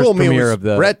premiere of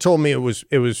the. Brett told me it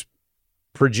was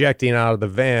projecting out of the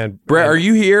van. Brett, are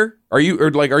you here? Are you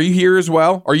here as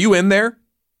well? Are you in there?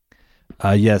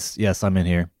 Yes, I'm in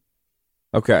here.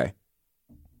 Okay.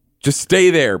 Just stay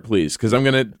there, please, because I'm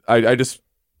gonna.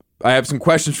 I have some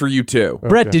questions for you too.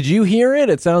 Brett, did you hear it?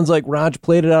 It sounds like Raj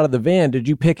played it out of the van. Did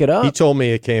you pick it up? He told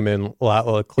me it came in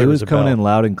clear. It was coming in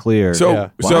loud and clear.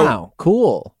 Wow,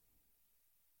 cool.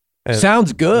 And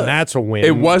sounds good. That's a win.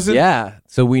 It wasn't. Yeah.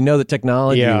 So we know the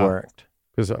technology worked.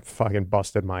 Because I fucking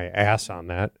busted my ass on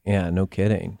that. Yeah, no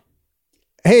kidding.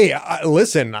 Hey,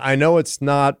 listen, I know it's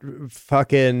not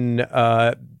fucking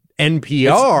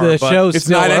NPR. The show's it's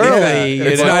still not early.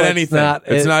 anything. It's not anything.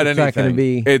 It's not anything. Not gonna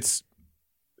be.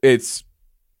 It's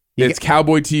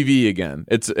cowboy TV again.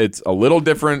 It's a little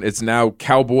different. It's now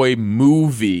cowboy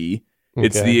movie.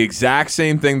 It's the exact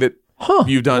same thing that Huh.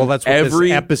 You've done Well, that's what this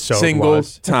every episode single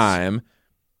was. time.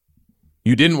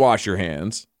 You didn't wash your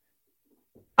hands.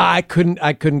 I couldn't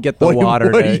get the What- water.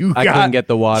 what to- you I got? couldn't get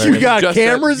the water. You to- got Just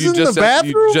cameras said- you in just the said-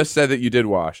 bathroom? You just said that you did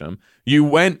wash them. You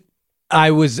went. I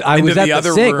was into at the the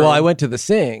other sink. room. Well, I went to the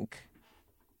sink.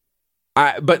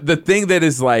 But the thing that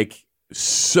is like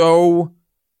so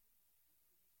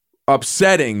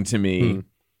upsetting to me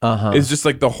Uh-huh. is just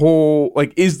like the whole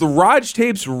like is the Raj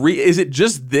tapes is it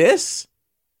just this?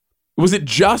 Was it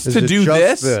just Is to it do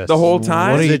just this the whole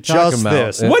time? What are Is you it just talking about?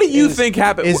 this? What do you Is- think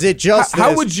happened? Is it just how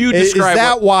this? would you Is describe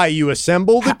that what, why you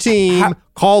assembled a team,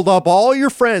 called up all your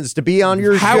friends to be on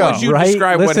your how show? would you right?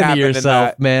 describe what Listen to happened yourself, in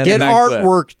that, man. Get in that clip?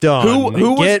 artwork done.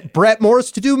 Who was- Get Brett Morris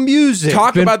to do music.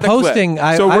 Talk been about the posting. clip.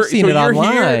 I've seen it you're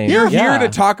online. Here, you're Yeah. here to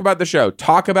talk about the show.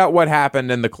 Talk about what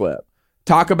happened in the clip.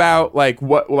 Talk about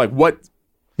what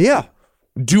Yeah.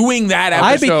 doing that episode.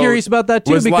 I'd be curious about that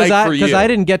too was because like for I you.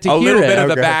 didn't get to a hear little it. bit of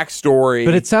the Okay. backstory,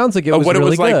 But it sounds like it of was what really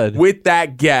it was good. like with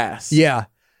that guest. Yeah.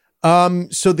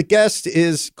 So the guest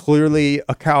is clearly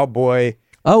a cowboy.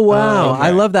 Oh wow, okay. I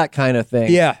love that kind of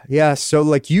thing. Yeah. So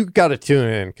like you got to tune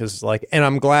in because like, and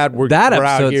I'm glad we're That we're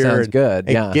out episode here sounds and- good,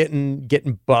 and yeah.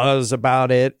 getting buzz about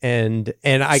it, and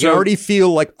I can So- already feel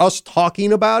like us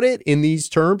talking about it in these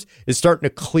terms is starting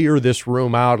to clear this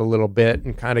room out a little bit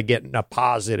and kind of getting a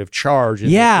positive charge. In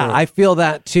this Yeah, room. I feel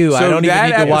that too. I So don't even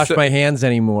that need to wash episode- my hands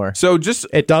anymore. So just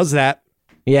it does that.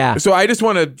 Yeah. so I just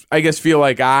want to, I guess, feel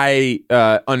like I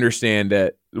understand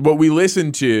it. What we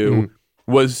listened to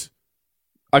was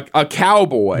a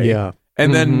cowboy. Yeah.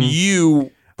 And then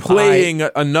you playing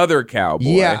another cowboy.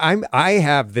 Yeah, I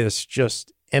have this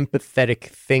just empathetic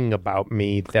thing about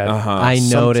me that I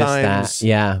noticed that. sometimes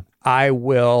Yeah. I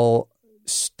will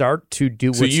start to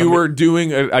do. So what you somebody- were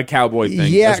doing a cowboy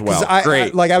thing yeah, as well. I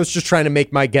Great. I was just trying to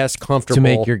make my guests comfortable To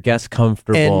make your guests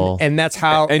comfortable. and that's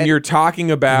how. and you're talking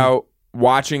about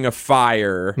watching a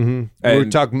fire.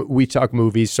 we talk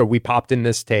movies, so we popped in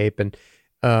this tape, and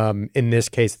in this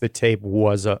case, the tape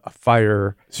was a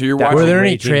fire. So you're that watching. Were there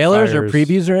any Raging trailers or Fires.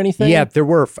 previews or anything? Yeah, there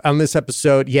were on this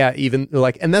episode. Yeah, even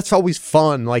like, and that's always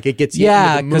fun. Like it gets you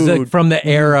Yeah, into the because mood. from the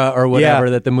era or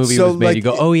whatever that the movie So, was made, like, you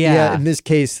go, oh yeah. In this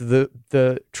case, the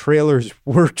trailers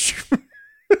were.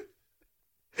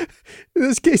 In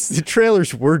this case, the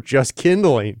trailers were just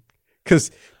kindling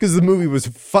because the movie was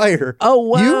fire. Oh,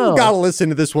 wow. You got to listen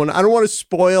to this one. I don't want to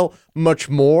spoil much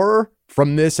more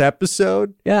from this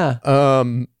episode. Yeah.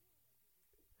 Um,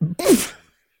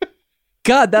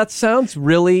 God, that sounds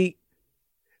really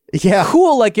yeah,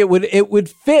 cool. Like it would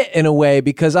fit in a way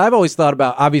because I've always thought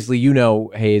about, obviously, you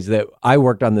know, Hayes, that I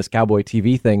worked on this cowboy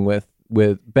TV thing with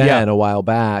Ben Yeah. a while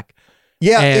back.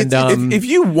 yeah. And, if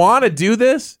you want to do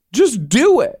this, just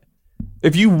do it.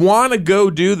 If you want to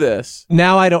go do this,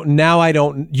 Now I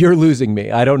don't, you're losing me.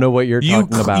 I don't know what you're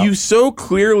talking about. you so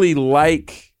clearly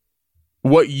like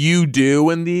what you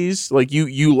do in these. Like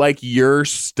you like your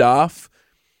stuff.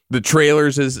 The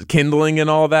trailers is kindling and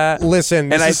all that. listen,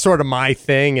 this and is sort of my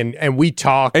thing, and we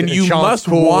talked, And you Sean's must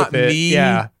cool want with it. me-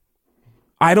 Yeah,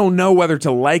 I don't know whether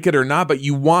to like it or not, but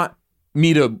you want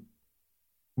me to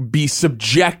be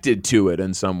subjected to it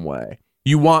in some way.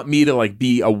 You want me to like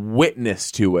be a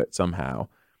witness to it somehow.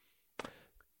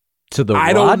 to the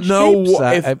I don't Raj know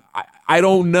tapes? if I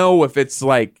don't know if it's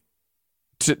like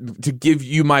to give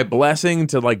you my blessing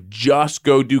to like just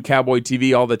go do cowboy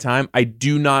TV all the time. I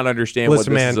do not understand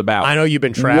listen, what this man. is about. I know you've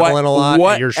been traveling a lot.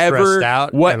 And you're stressed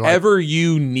out. and, like, Whatever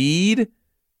you need,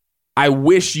 I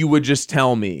wish you would just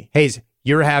tell me. Hayes,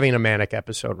 you're having a manic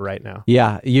episode right now.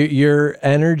 Yeah, your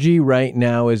energy right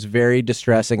now is very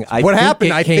distressing. I What think happened?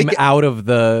 It I came think- out of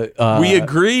the. We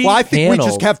agree. Well, I think we panels.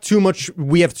 just have too much.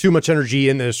 We have too much energy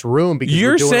in this room because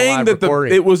You're we're doing a saying live that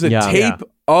recording. it was a Yeah. tape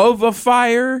of a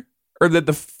fire, or that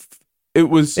it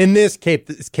was in this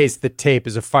case, the tape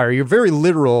is a fire. You're very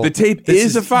literal. the tape This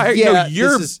is a fire. Yeah, No,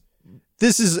 you're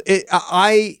this is. It,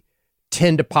 I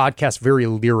tend to podcast very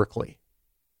lyrically,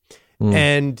 Mm.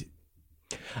 and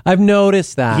I've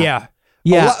noticed that. yeah,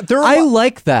 yeah. there are a I lot-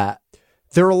 like that.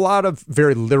 there are a lot of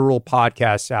very literal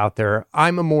podcasts out there.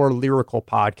 I'm a more lyrical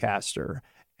podcaster,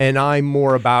 and I'm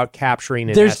more about capturing.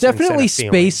 An There's essence and definitely a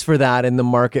feeling. space for that in the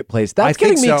marketplace. That's I think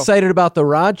getting me so. excited about the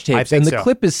Raj tapes, think and the so.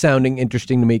 clip is sounding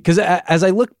interesting to me because as I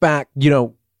look back, you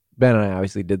know, Ben and I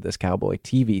obviously did this cowboy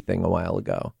TV thing a while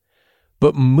ago,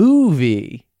 but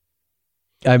movie,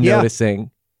 I'm Yeah.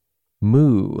 noticing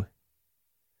moo.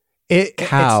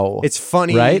 Cow, It's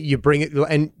funny, right? You bring it,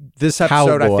 and this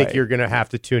episode I think Cowboy. you're going to have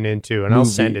to tune into, and I'll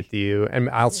send Movie. it to you, and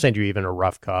I'll send you even a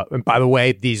rough cut. And by the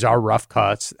way, these are rough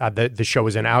cuts. The show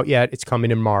isn't out yet; it's coming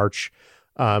in March,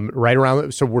 right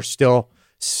around. So we're still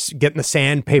getting the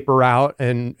sandpaper out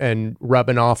and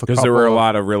rubbing off a couple. Because there were a of-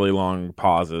 lot of really long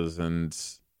pauses and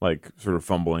like sort of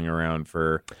fumbling around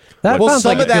for. That Well, sounds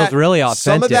some like of it feels that- really authentic.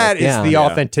 Some of that is yeah. the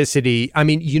authenticity. I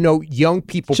mean, young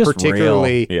people It's just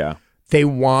particularly, Yeah. they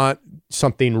want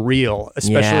something real,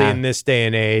 especially Yeah. in this day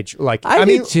and age. Like, I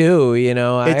mean, do too,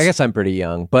 I it's- guess I'm pretty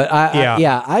young, but I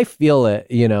Yeah. I feel it,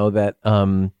 that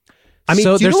I mean,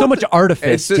 so do you there's know so what much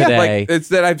artifice It's today. it's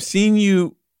that I've seen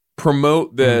you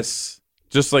promote this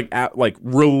just like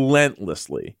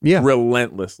relentlessly,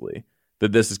 relentlessly.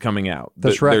 That this is coming out.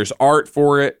 That's right. There's art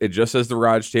for it. It just says the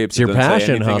Raj tapes. It's your It doesn't say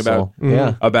passion anything hustle. Mhm.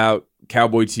 Yeah. about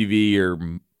Cowboy TV or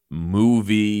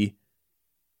movie.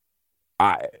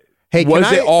 hey, Was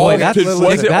can it I- all? Boy, that's-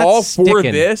 was it that's all for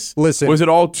sticking. this? Listen. Was it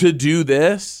all to do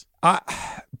this?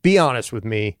 Be honest with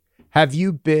me. Have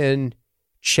you been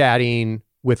chatting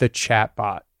with a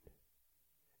chatbot?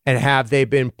 And have they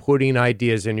been putting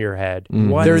ideas in your head?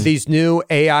 What? There are these new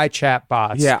AI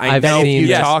chatbots. Yeah, I I've know. seen you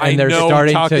this, talk- and they're I know.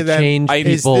 starting talk to to them. change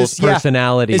Is people's this- yeah.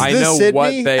 personalities. Is I this know Sydney? what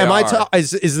they Am I are.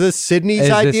 is this Sydney's Is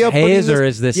idea? this of putting Hayes this- or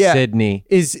is this Yeah. Sydney?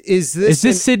 Is this Is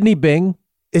this Sydney Bing?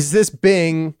 is this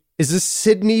Bing? Is this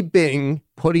Sydney Bing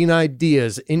putting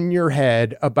ideas in your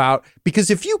head about, because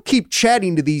if you keep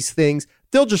chatting to these things,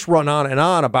 they'll just run on and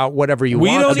on about whatever you We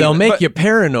want. don't They'll even- make but- you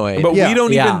paranoid. But Yeah.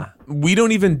 we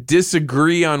don't even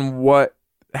disagree on what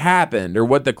happened or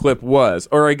what the clip was.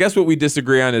 Or I guess what we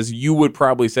disagree on is you would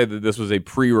probably say that this was a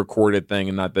pre-recorded thing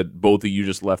and not that both of you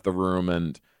just left the room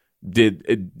and did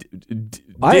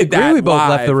I agree. that We both live.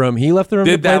 left the room. He left the room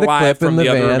to Did play that the live clip from in the the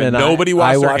other van, room, and nobody I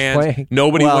washed their watched hands. playing.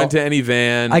 Nobody Well, went to any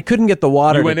van. I couldn't get the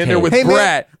water. You to went in there taste. with Hey, man.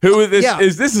 Brett, who this Yeah.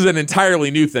 this is an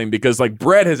entirely new thing because like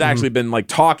Brett has actually been like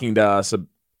talking to us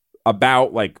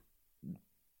about like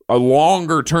a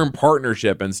longer term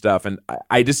partnership and stuff, and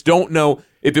I just don't know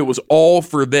if it was all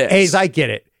for this. Hayes, I get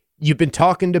it. You've been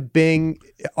talking to Bing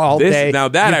all This, day. now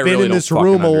that You've I been really in don't this fucking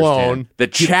room understand. alone. The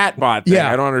chatbot thing,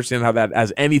 Yeah. I don't understand how that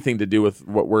has anything to do with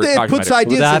what we're It talking puts about.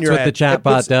 ideas Well, in that's your what head. the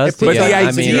chatbot does to But you. the I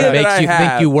mean, idea it makes that I you think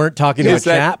have you weren't talking to a is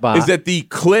that, chatbot. is that the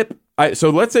clip? So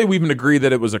let's say we even agree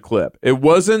that it was a clip. It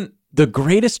wasn't. The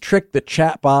greatest trick the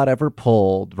chatbot ever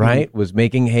pulled, right, was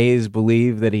making Hayes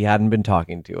believe that he hadn't been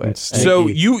talking to it. So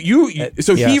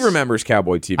so he yes. remembers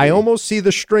Cowboy TV. I almost see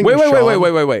the string. Wait.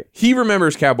 Sean. He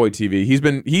remembers Cowboy TV.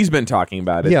 He's been talking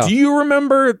about it. Yeah. Do you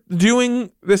remember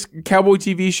doing this Cowboy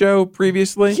TV show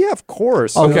previously? Yeah, of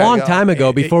course. a long time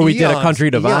ago, before we did A Eons- Country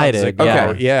eons Divided, ago.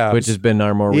 yeah, Yeah. which has been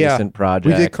our more Yeah. recent project.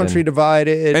 We did Country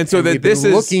Divided, And so that we've been this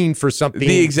is looking for something.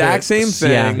 the exact to- same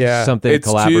thing. Yeah. something to It's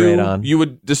collaborate two, on. You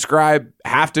would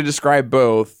have to describe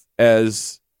both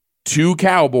as two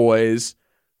cowboys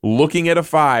looking at a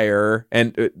fire,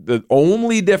 and the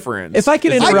only difference. If I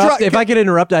could is-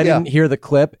 interrupt, I Yeah. didn't hear the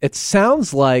clip. It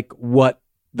sounds like what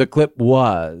the clip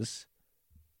was,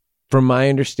 from my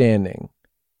understanding,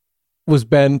 was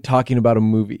Ben talking about a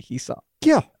movie he saw.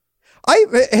 Yeah.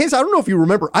 Hayes, I don't know if you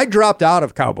remember, I dropped out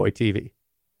of Cowboy TV.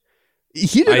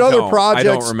 He did I other don't. projects. I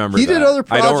don't remember He did that. other I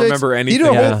projects. don't remember He did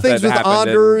anything whole that things with happened in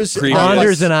Anders. previous-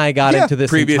 Anders and I got Yeah. into this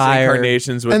previous entire.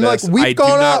 incarnations with And like this. we've I gone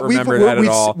do not out, we've remember that at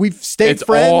all. we've stayed It's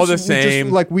friends. all the We just,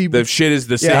 same. we The shit is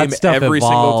the Yeah, same that stuff every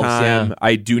single evolves, time. yeah.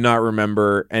 I do not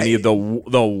remember any of the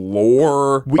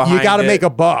lore. you behind got to it. make a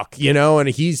buck, and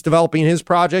he's developing his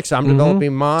projects. I'm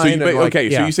developing mine. So you, and but, like, okay,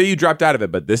 so yeah. you say you dropped out of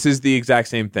it, but this is the exact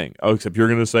same thing. Oh, except you're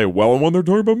going to say, well, on one they're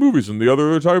talking about movies, and the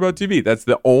other they're talking about TV. That's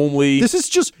the only. This is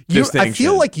just you. I distinction.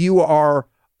 feel like you are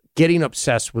getting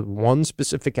obsessed with one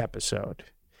specific episode,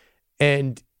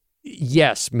 and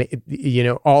yes,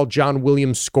 all John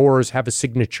Williams scores have a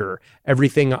signature.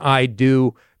 Everything I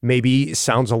do maybe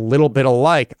sounds a little bit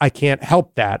alike. I can't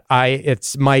help that.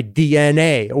 It's my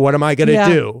DNA. What am I going to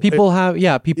do? People have Is he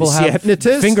a have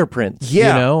hypnotist? fingerprints,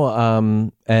 Yeah.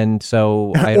 and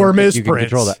so I Or don't think you can misprints.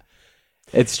 control that.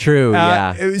 It's true,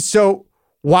 yeah. So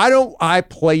why don't I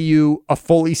play you a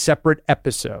fully separate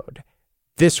episode?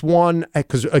 This one,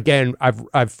 because again,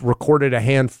 I've recorded a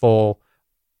handful.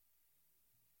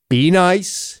 Be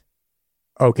nice,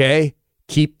 okay?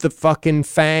 Keep the fucking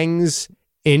fangs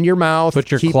in your mouth.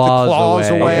 Put your Keep claws the claws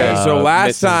away. away. Okay, so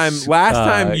last mittens,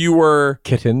 time you were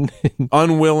Kitten.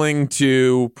 unwilling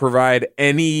to provide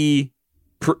any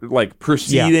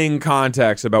preceding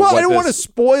context about Well, what I don't this, want to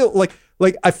spoil.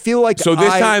 Like I feel like So this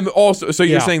time also, so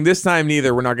you're Yeah. saying this time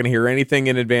neither, we're not going to hear anything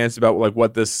in advance about like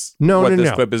what this No.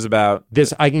 clip is about.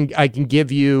 this I can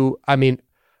give you. I mean,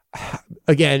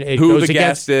 again, it Who goes the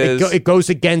against guest is. it goes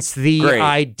against the Great.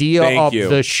 idea Thank of you.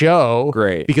 the show.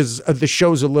 Great. Because the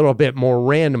show's a little bit more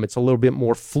random. It's a little bit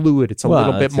more fluid. It's a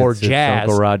little bit more it's jazz.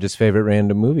 Uncle Raj's favorite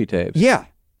random movie tapes. Yeah.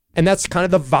 And that's kind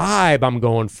of the vibe I'm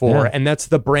going for. Yeah. And that's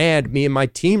the brand me and my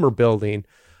team are building.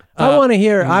 I want to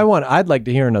hear. I'd like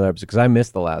to hear another episode because I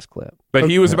missed the last clip. But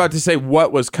he was about to say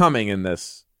what was coming in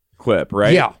this clip,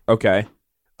 right? Yeah. Okay.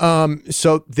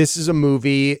 So this is a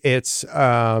movie. It's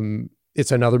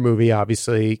another movie,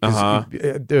 obviously. 'Cause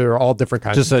they're all different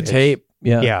kinds Just of a tape.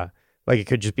 Yeah. Yeah. Like it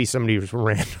could just be somebody who's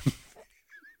random.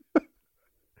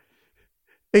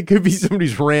 It could be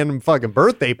somebody's random fucking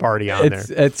birthday party on there.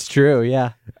 It's true.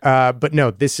 Yeah. But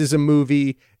no, this is a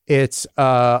movie. It's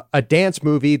a dance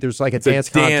movie. There's like a dance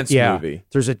contest. movie.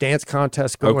 There's a dance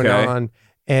contest going Okay. on.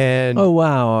 And Oh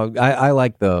wow. I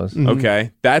like those.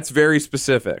 Okay. That's very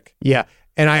specific. yeah.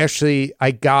 And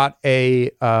I got a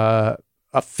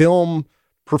film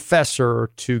professor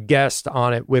to guest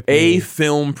on it with A me.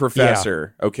 film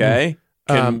professor. Okay.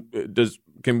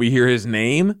 Can we hear his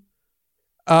name?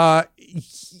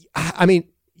 I mean,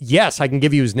 yes, I can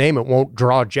give you his name. It won't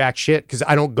draw jack shit because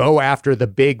I don't go after the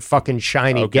big fucking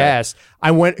shiny Okay. guest.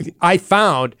 I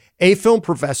found a film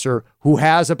professor who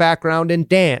has a background in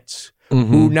dance,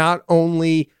 who not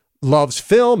only loves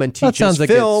film and That teaches sounds like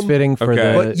film, it's fitting for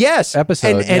Okay. the but yes,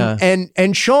 episode.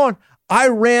 and Sean, I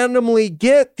randomly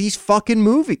get these fucking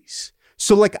movies.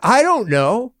 So like, I don't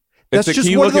know. That's Can just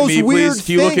you one look of at those me, weird please?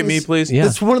 Can you look at me, things. please? Yeah.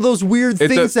 That's one of those weird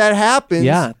It's things that happens.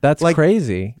 yeah, that's like,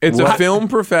 crazy. It's a film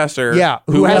professor. Yeah,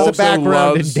 who has a also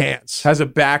background loves- in dance. Has a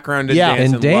background in Yeah. dance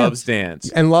In and dance. loves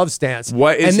dance. And loves dance.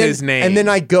 What is And then- his name? And then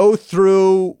I go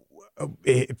through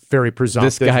very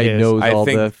presumptive. This guy knows I all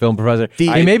think- the film professor.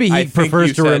 I- maybe he I think prefers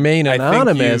you to said- remain I think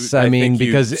anonymous. you- I I mean, think you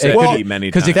because said it he many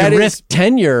because it times. could That risk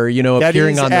tenure, that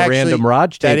appearing is on the actually- random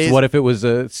Raj that tapes. is- What if it was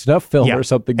a snuff film or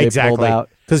something they pulled out?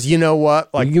 Because you know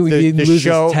what? Like you the lose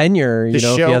show, his tenure, the if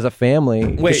show- he has a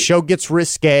family. the show gets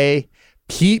risque.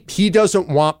 He doesn't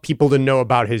want people to know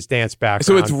about his dance background.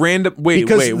 So it's random. Wait,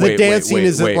 because wait, the wait, dancing wait,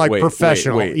 isn't wait, like wait,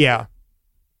 professional. wait. Yeah.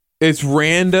 It's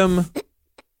random.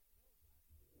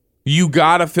 You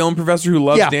got a film professor who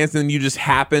loves Yeah. dance, and you just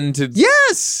happen to.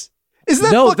 Yes. Isn't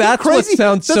that No, fucking that's what crazy?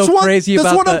 sounds so what, crazy that's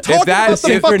about what I'm the- talking if that about. is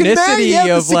The fucking synchronicity yeah,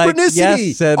 the of, like, synchronicity.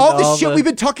 yes and all this all shit the- we've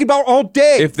been talking about all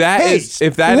day. If that hey, is-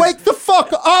 if that is- wake the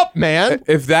fuck up, man.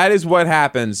 If that is what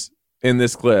happens in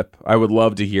this clip, I would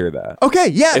love to hear that. Okay,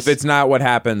 yes. If it's not what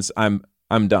happens, I'm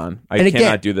done. I And again-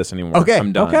 cannot do this anymore. Okay,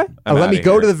 I'm done. okay. I'm let me outta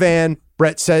go here. to the van.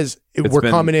 Brett says It's we're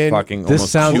been coming in. Fucking This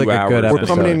almost sounds 2 like a good hours. We're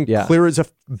episode. coming in Yeah. clear as a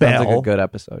bell. Sounds like a good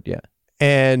episode. Yeah.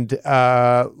 And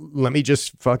let me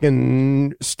just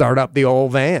fucking start up the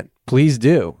old van. Please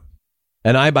do.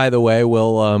 And I, by the way,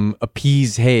 will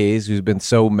appease Hayes, who's been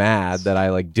so mad that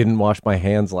I didn't wash my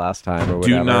hands last time or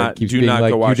whatever. not- Keeps do being not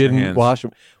like, go wash you your didn't hands. wash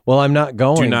them. Well, I'm not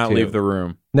going. Do not to. leave the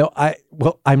room. No,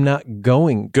 I'm not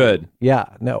going. Good. Yeah,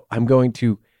 no, I'm going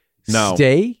to No.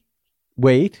 stay.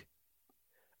 Wait,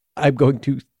 I'm going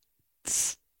to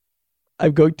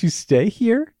stay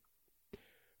here,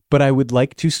 but I would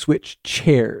like to switch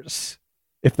chairs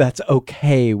if that's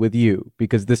okay with you,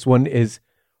 because this one is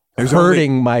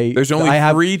hurting my. There's only I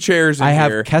have, 3 chairs in I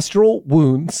have here. kestrel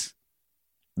wounds.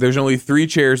 There's only 3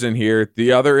 chairs in here.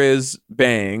 The other is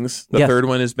Bangs. The Yes. third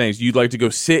one is Bangs. You'd like to go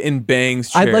sit in Bangs'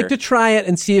 chair. I'd like to try it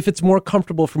and see if it's more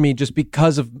comfortable for me, just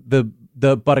because of the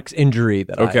buttocks injury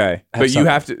that Okay. I But you suffered.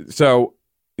 have to. So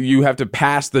you have to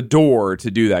pass the door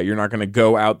to do that. You're not going to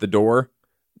go out the door.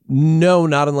 No,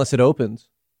 not unless it opens.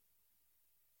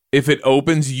 If it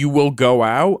opens, you will go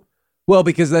out. Well,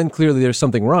 because then clearly there's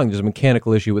something wrong. There's a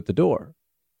mechanical issue with the door.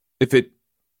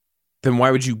 Then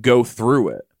why would you go through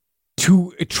it?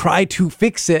 To try to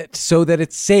fix it so that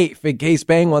it's safe in case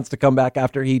Bang wants to come back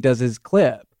after he does his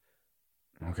clip.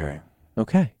 Okay.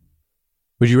 Okay.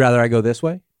 Would you rather I go this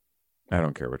way? I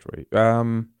don't care which way.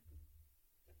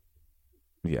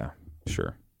 Yeah,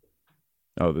 sure.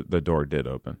 Oh, the door did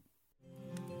open.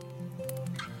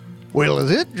 Well,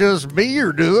 is it just me,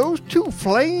 or do those 2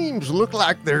 flames look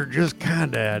like they're just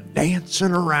kind of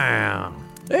dancing around?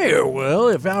 Hey, well,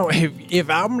 if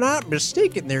I'm not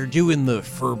mistaken, they're doing the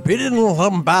Forbidden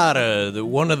Lambada,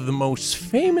 one of the most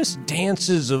famous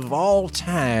dances of all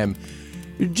time.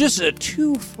 Just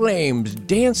 2 flames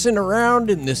dancing around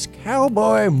in this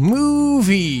cowboy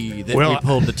movie that Well, we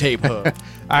pulled the tape of.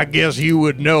 I guess you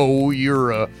would know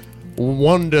you're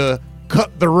one to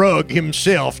cut the rug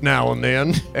himself now and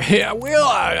then. Yeah, well,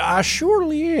 I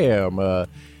surely am.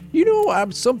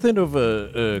 I'm something of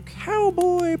a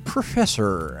cowboy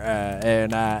professor,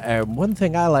 and one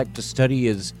thing I like to study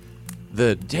is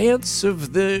the dance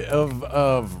of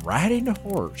riding a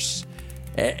horse,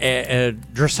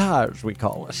 dressage we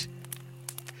call it.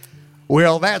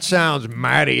 Well, that sounds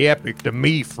mighty epic to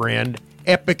me, friend.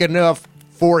 Epic enough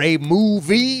for a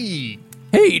movie.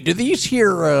 Hey, do these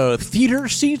here theater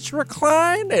seats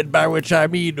recline? And by which I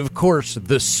mean, of course,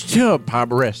 the stump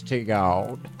I'm resting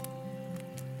on.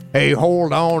 Hey,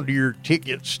 hold on to your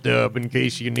ticket stub in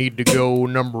case you need to go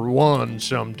number 1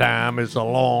 sometime. It's a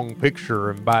long picture,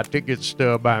 and by ticket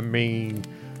stub, I mean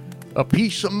a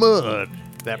piece of mud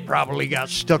that probably got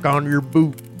stuck on your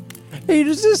boot. Hey,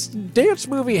 does this dance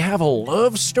movie have a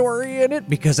love story in it?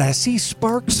 Because I see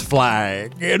sparks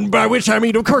flying. And by which I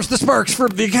mean, of course, the sparks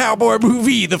from the cowboy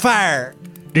movie, The Fire.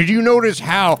 Did you notice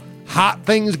how hot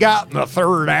things got in the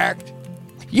 3rd act?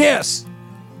 Yes.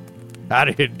 I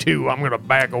did too. I'm going to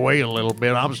back away a little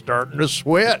bit. I'm starting to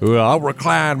sweat. Well, I'll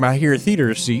recline my here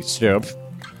theater seat stump.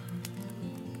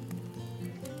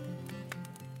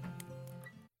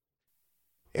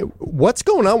 What's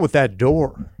going on with that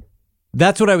door?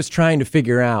 That's what I was trying to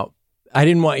figure out. I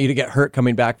didn't want you to get hurt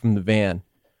coming back from the van.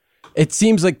 It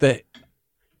seems like the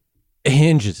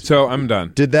hinges. So I'm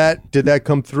done. Did that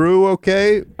come through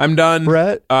okay? I'm done.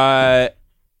 Brett? I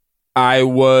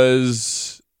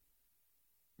was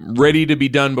ready to be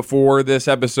done before this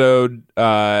episode.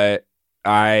 I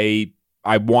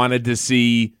wanted to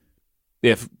see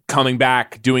if coming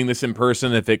back, doing this in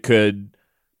person, if it could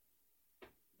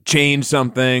change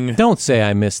something. Don't say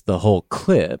I missed the whole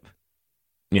clip.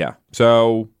 Yeah.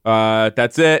 So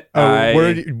that's it.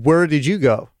 Where did you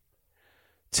go?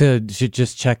 To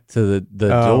just check to the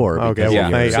door. Okay, because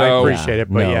well, yeah. I So- appreciate it,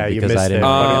 but No, yeah, you because missed I it. didn't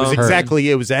But it was hurt.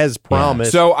 it was as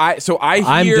promised. So I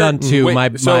I'm hear, done too. wait,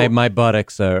 my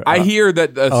buttocks are. I hear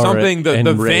that something the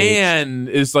enraged. van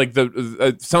is like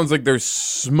sounds like there's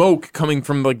smoke coming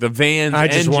from like the van's I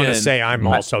just want to engine. say I'm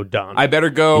also done. I better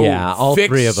go. Yeah, all fix,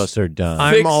 three of us are done.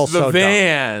 I'm Fix also the done.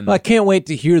 van. Well, I can't wait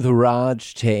to hear the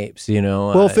Raj tapes.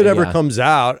 Well, if it ever yeah. comes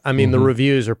out, I mean, the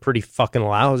reviews are pretty fucking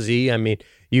lousy. I mean,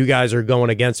 you guys are going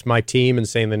against my team and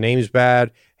saying the name's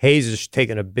bad. Hayes is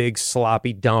taking a big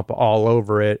sloppy dump all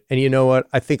over it. And you know what?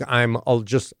 I think I'm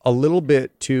just a little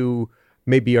bit too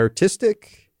maybe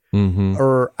artistic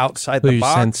or outside the You're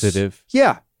box. sensitive.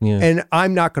 Yeah. Yeah. And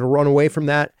I'm not going to run away from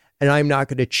that. And I'm not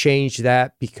going to change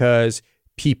that because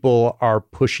people are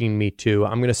pushing me to.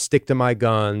 I'm going to stick to my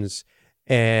guns.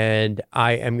 And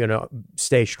I am going to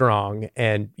stay strong.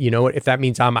 And you know what? If that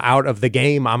means I'm out of the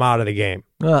game, I'm out of the game.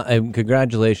 Well, and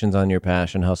congratulations on your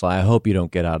passion hustle. I hope you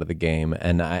don't get out of the game.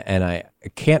 And I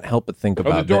can't help but think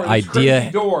about the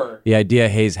idea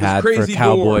Hayes had for a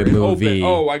cowboy movie.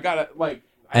 Oh, I got it. Like,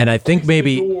 And I think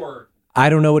maybe I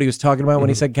don't know what he was talking about when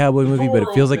he said cowboy movie, but it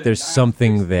feels like there's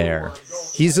something there.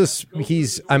 He's a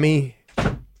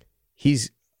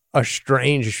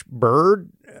strange bird,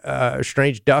 a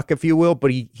strange duck, if you will,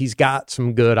 but he's got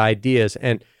some good ideas.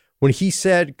 And when he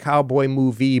said cowboy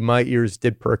movie, my ears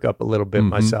did perk up a little bit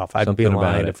myself. I'd be Something about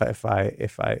lying it.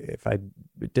 if I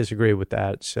disagree with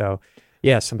that. So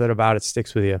yeah, something about it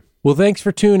sticks with you. Well, thanks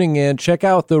for tuning in. Check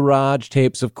out the Raj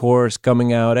tapes, of course,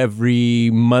 coming out every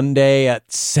Monday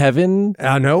at 7.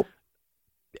 Nope.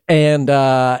 And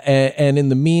in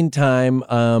the meantime,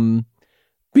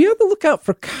 be on the lookout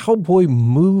for cowboy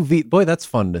movie. Boy, that's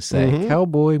fun to say.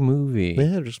 Cowboy movie.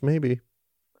 Yeah, just maybe.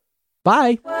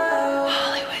 Bye.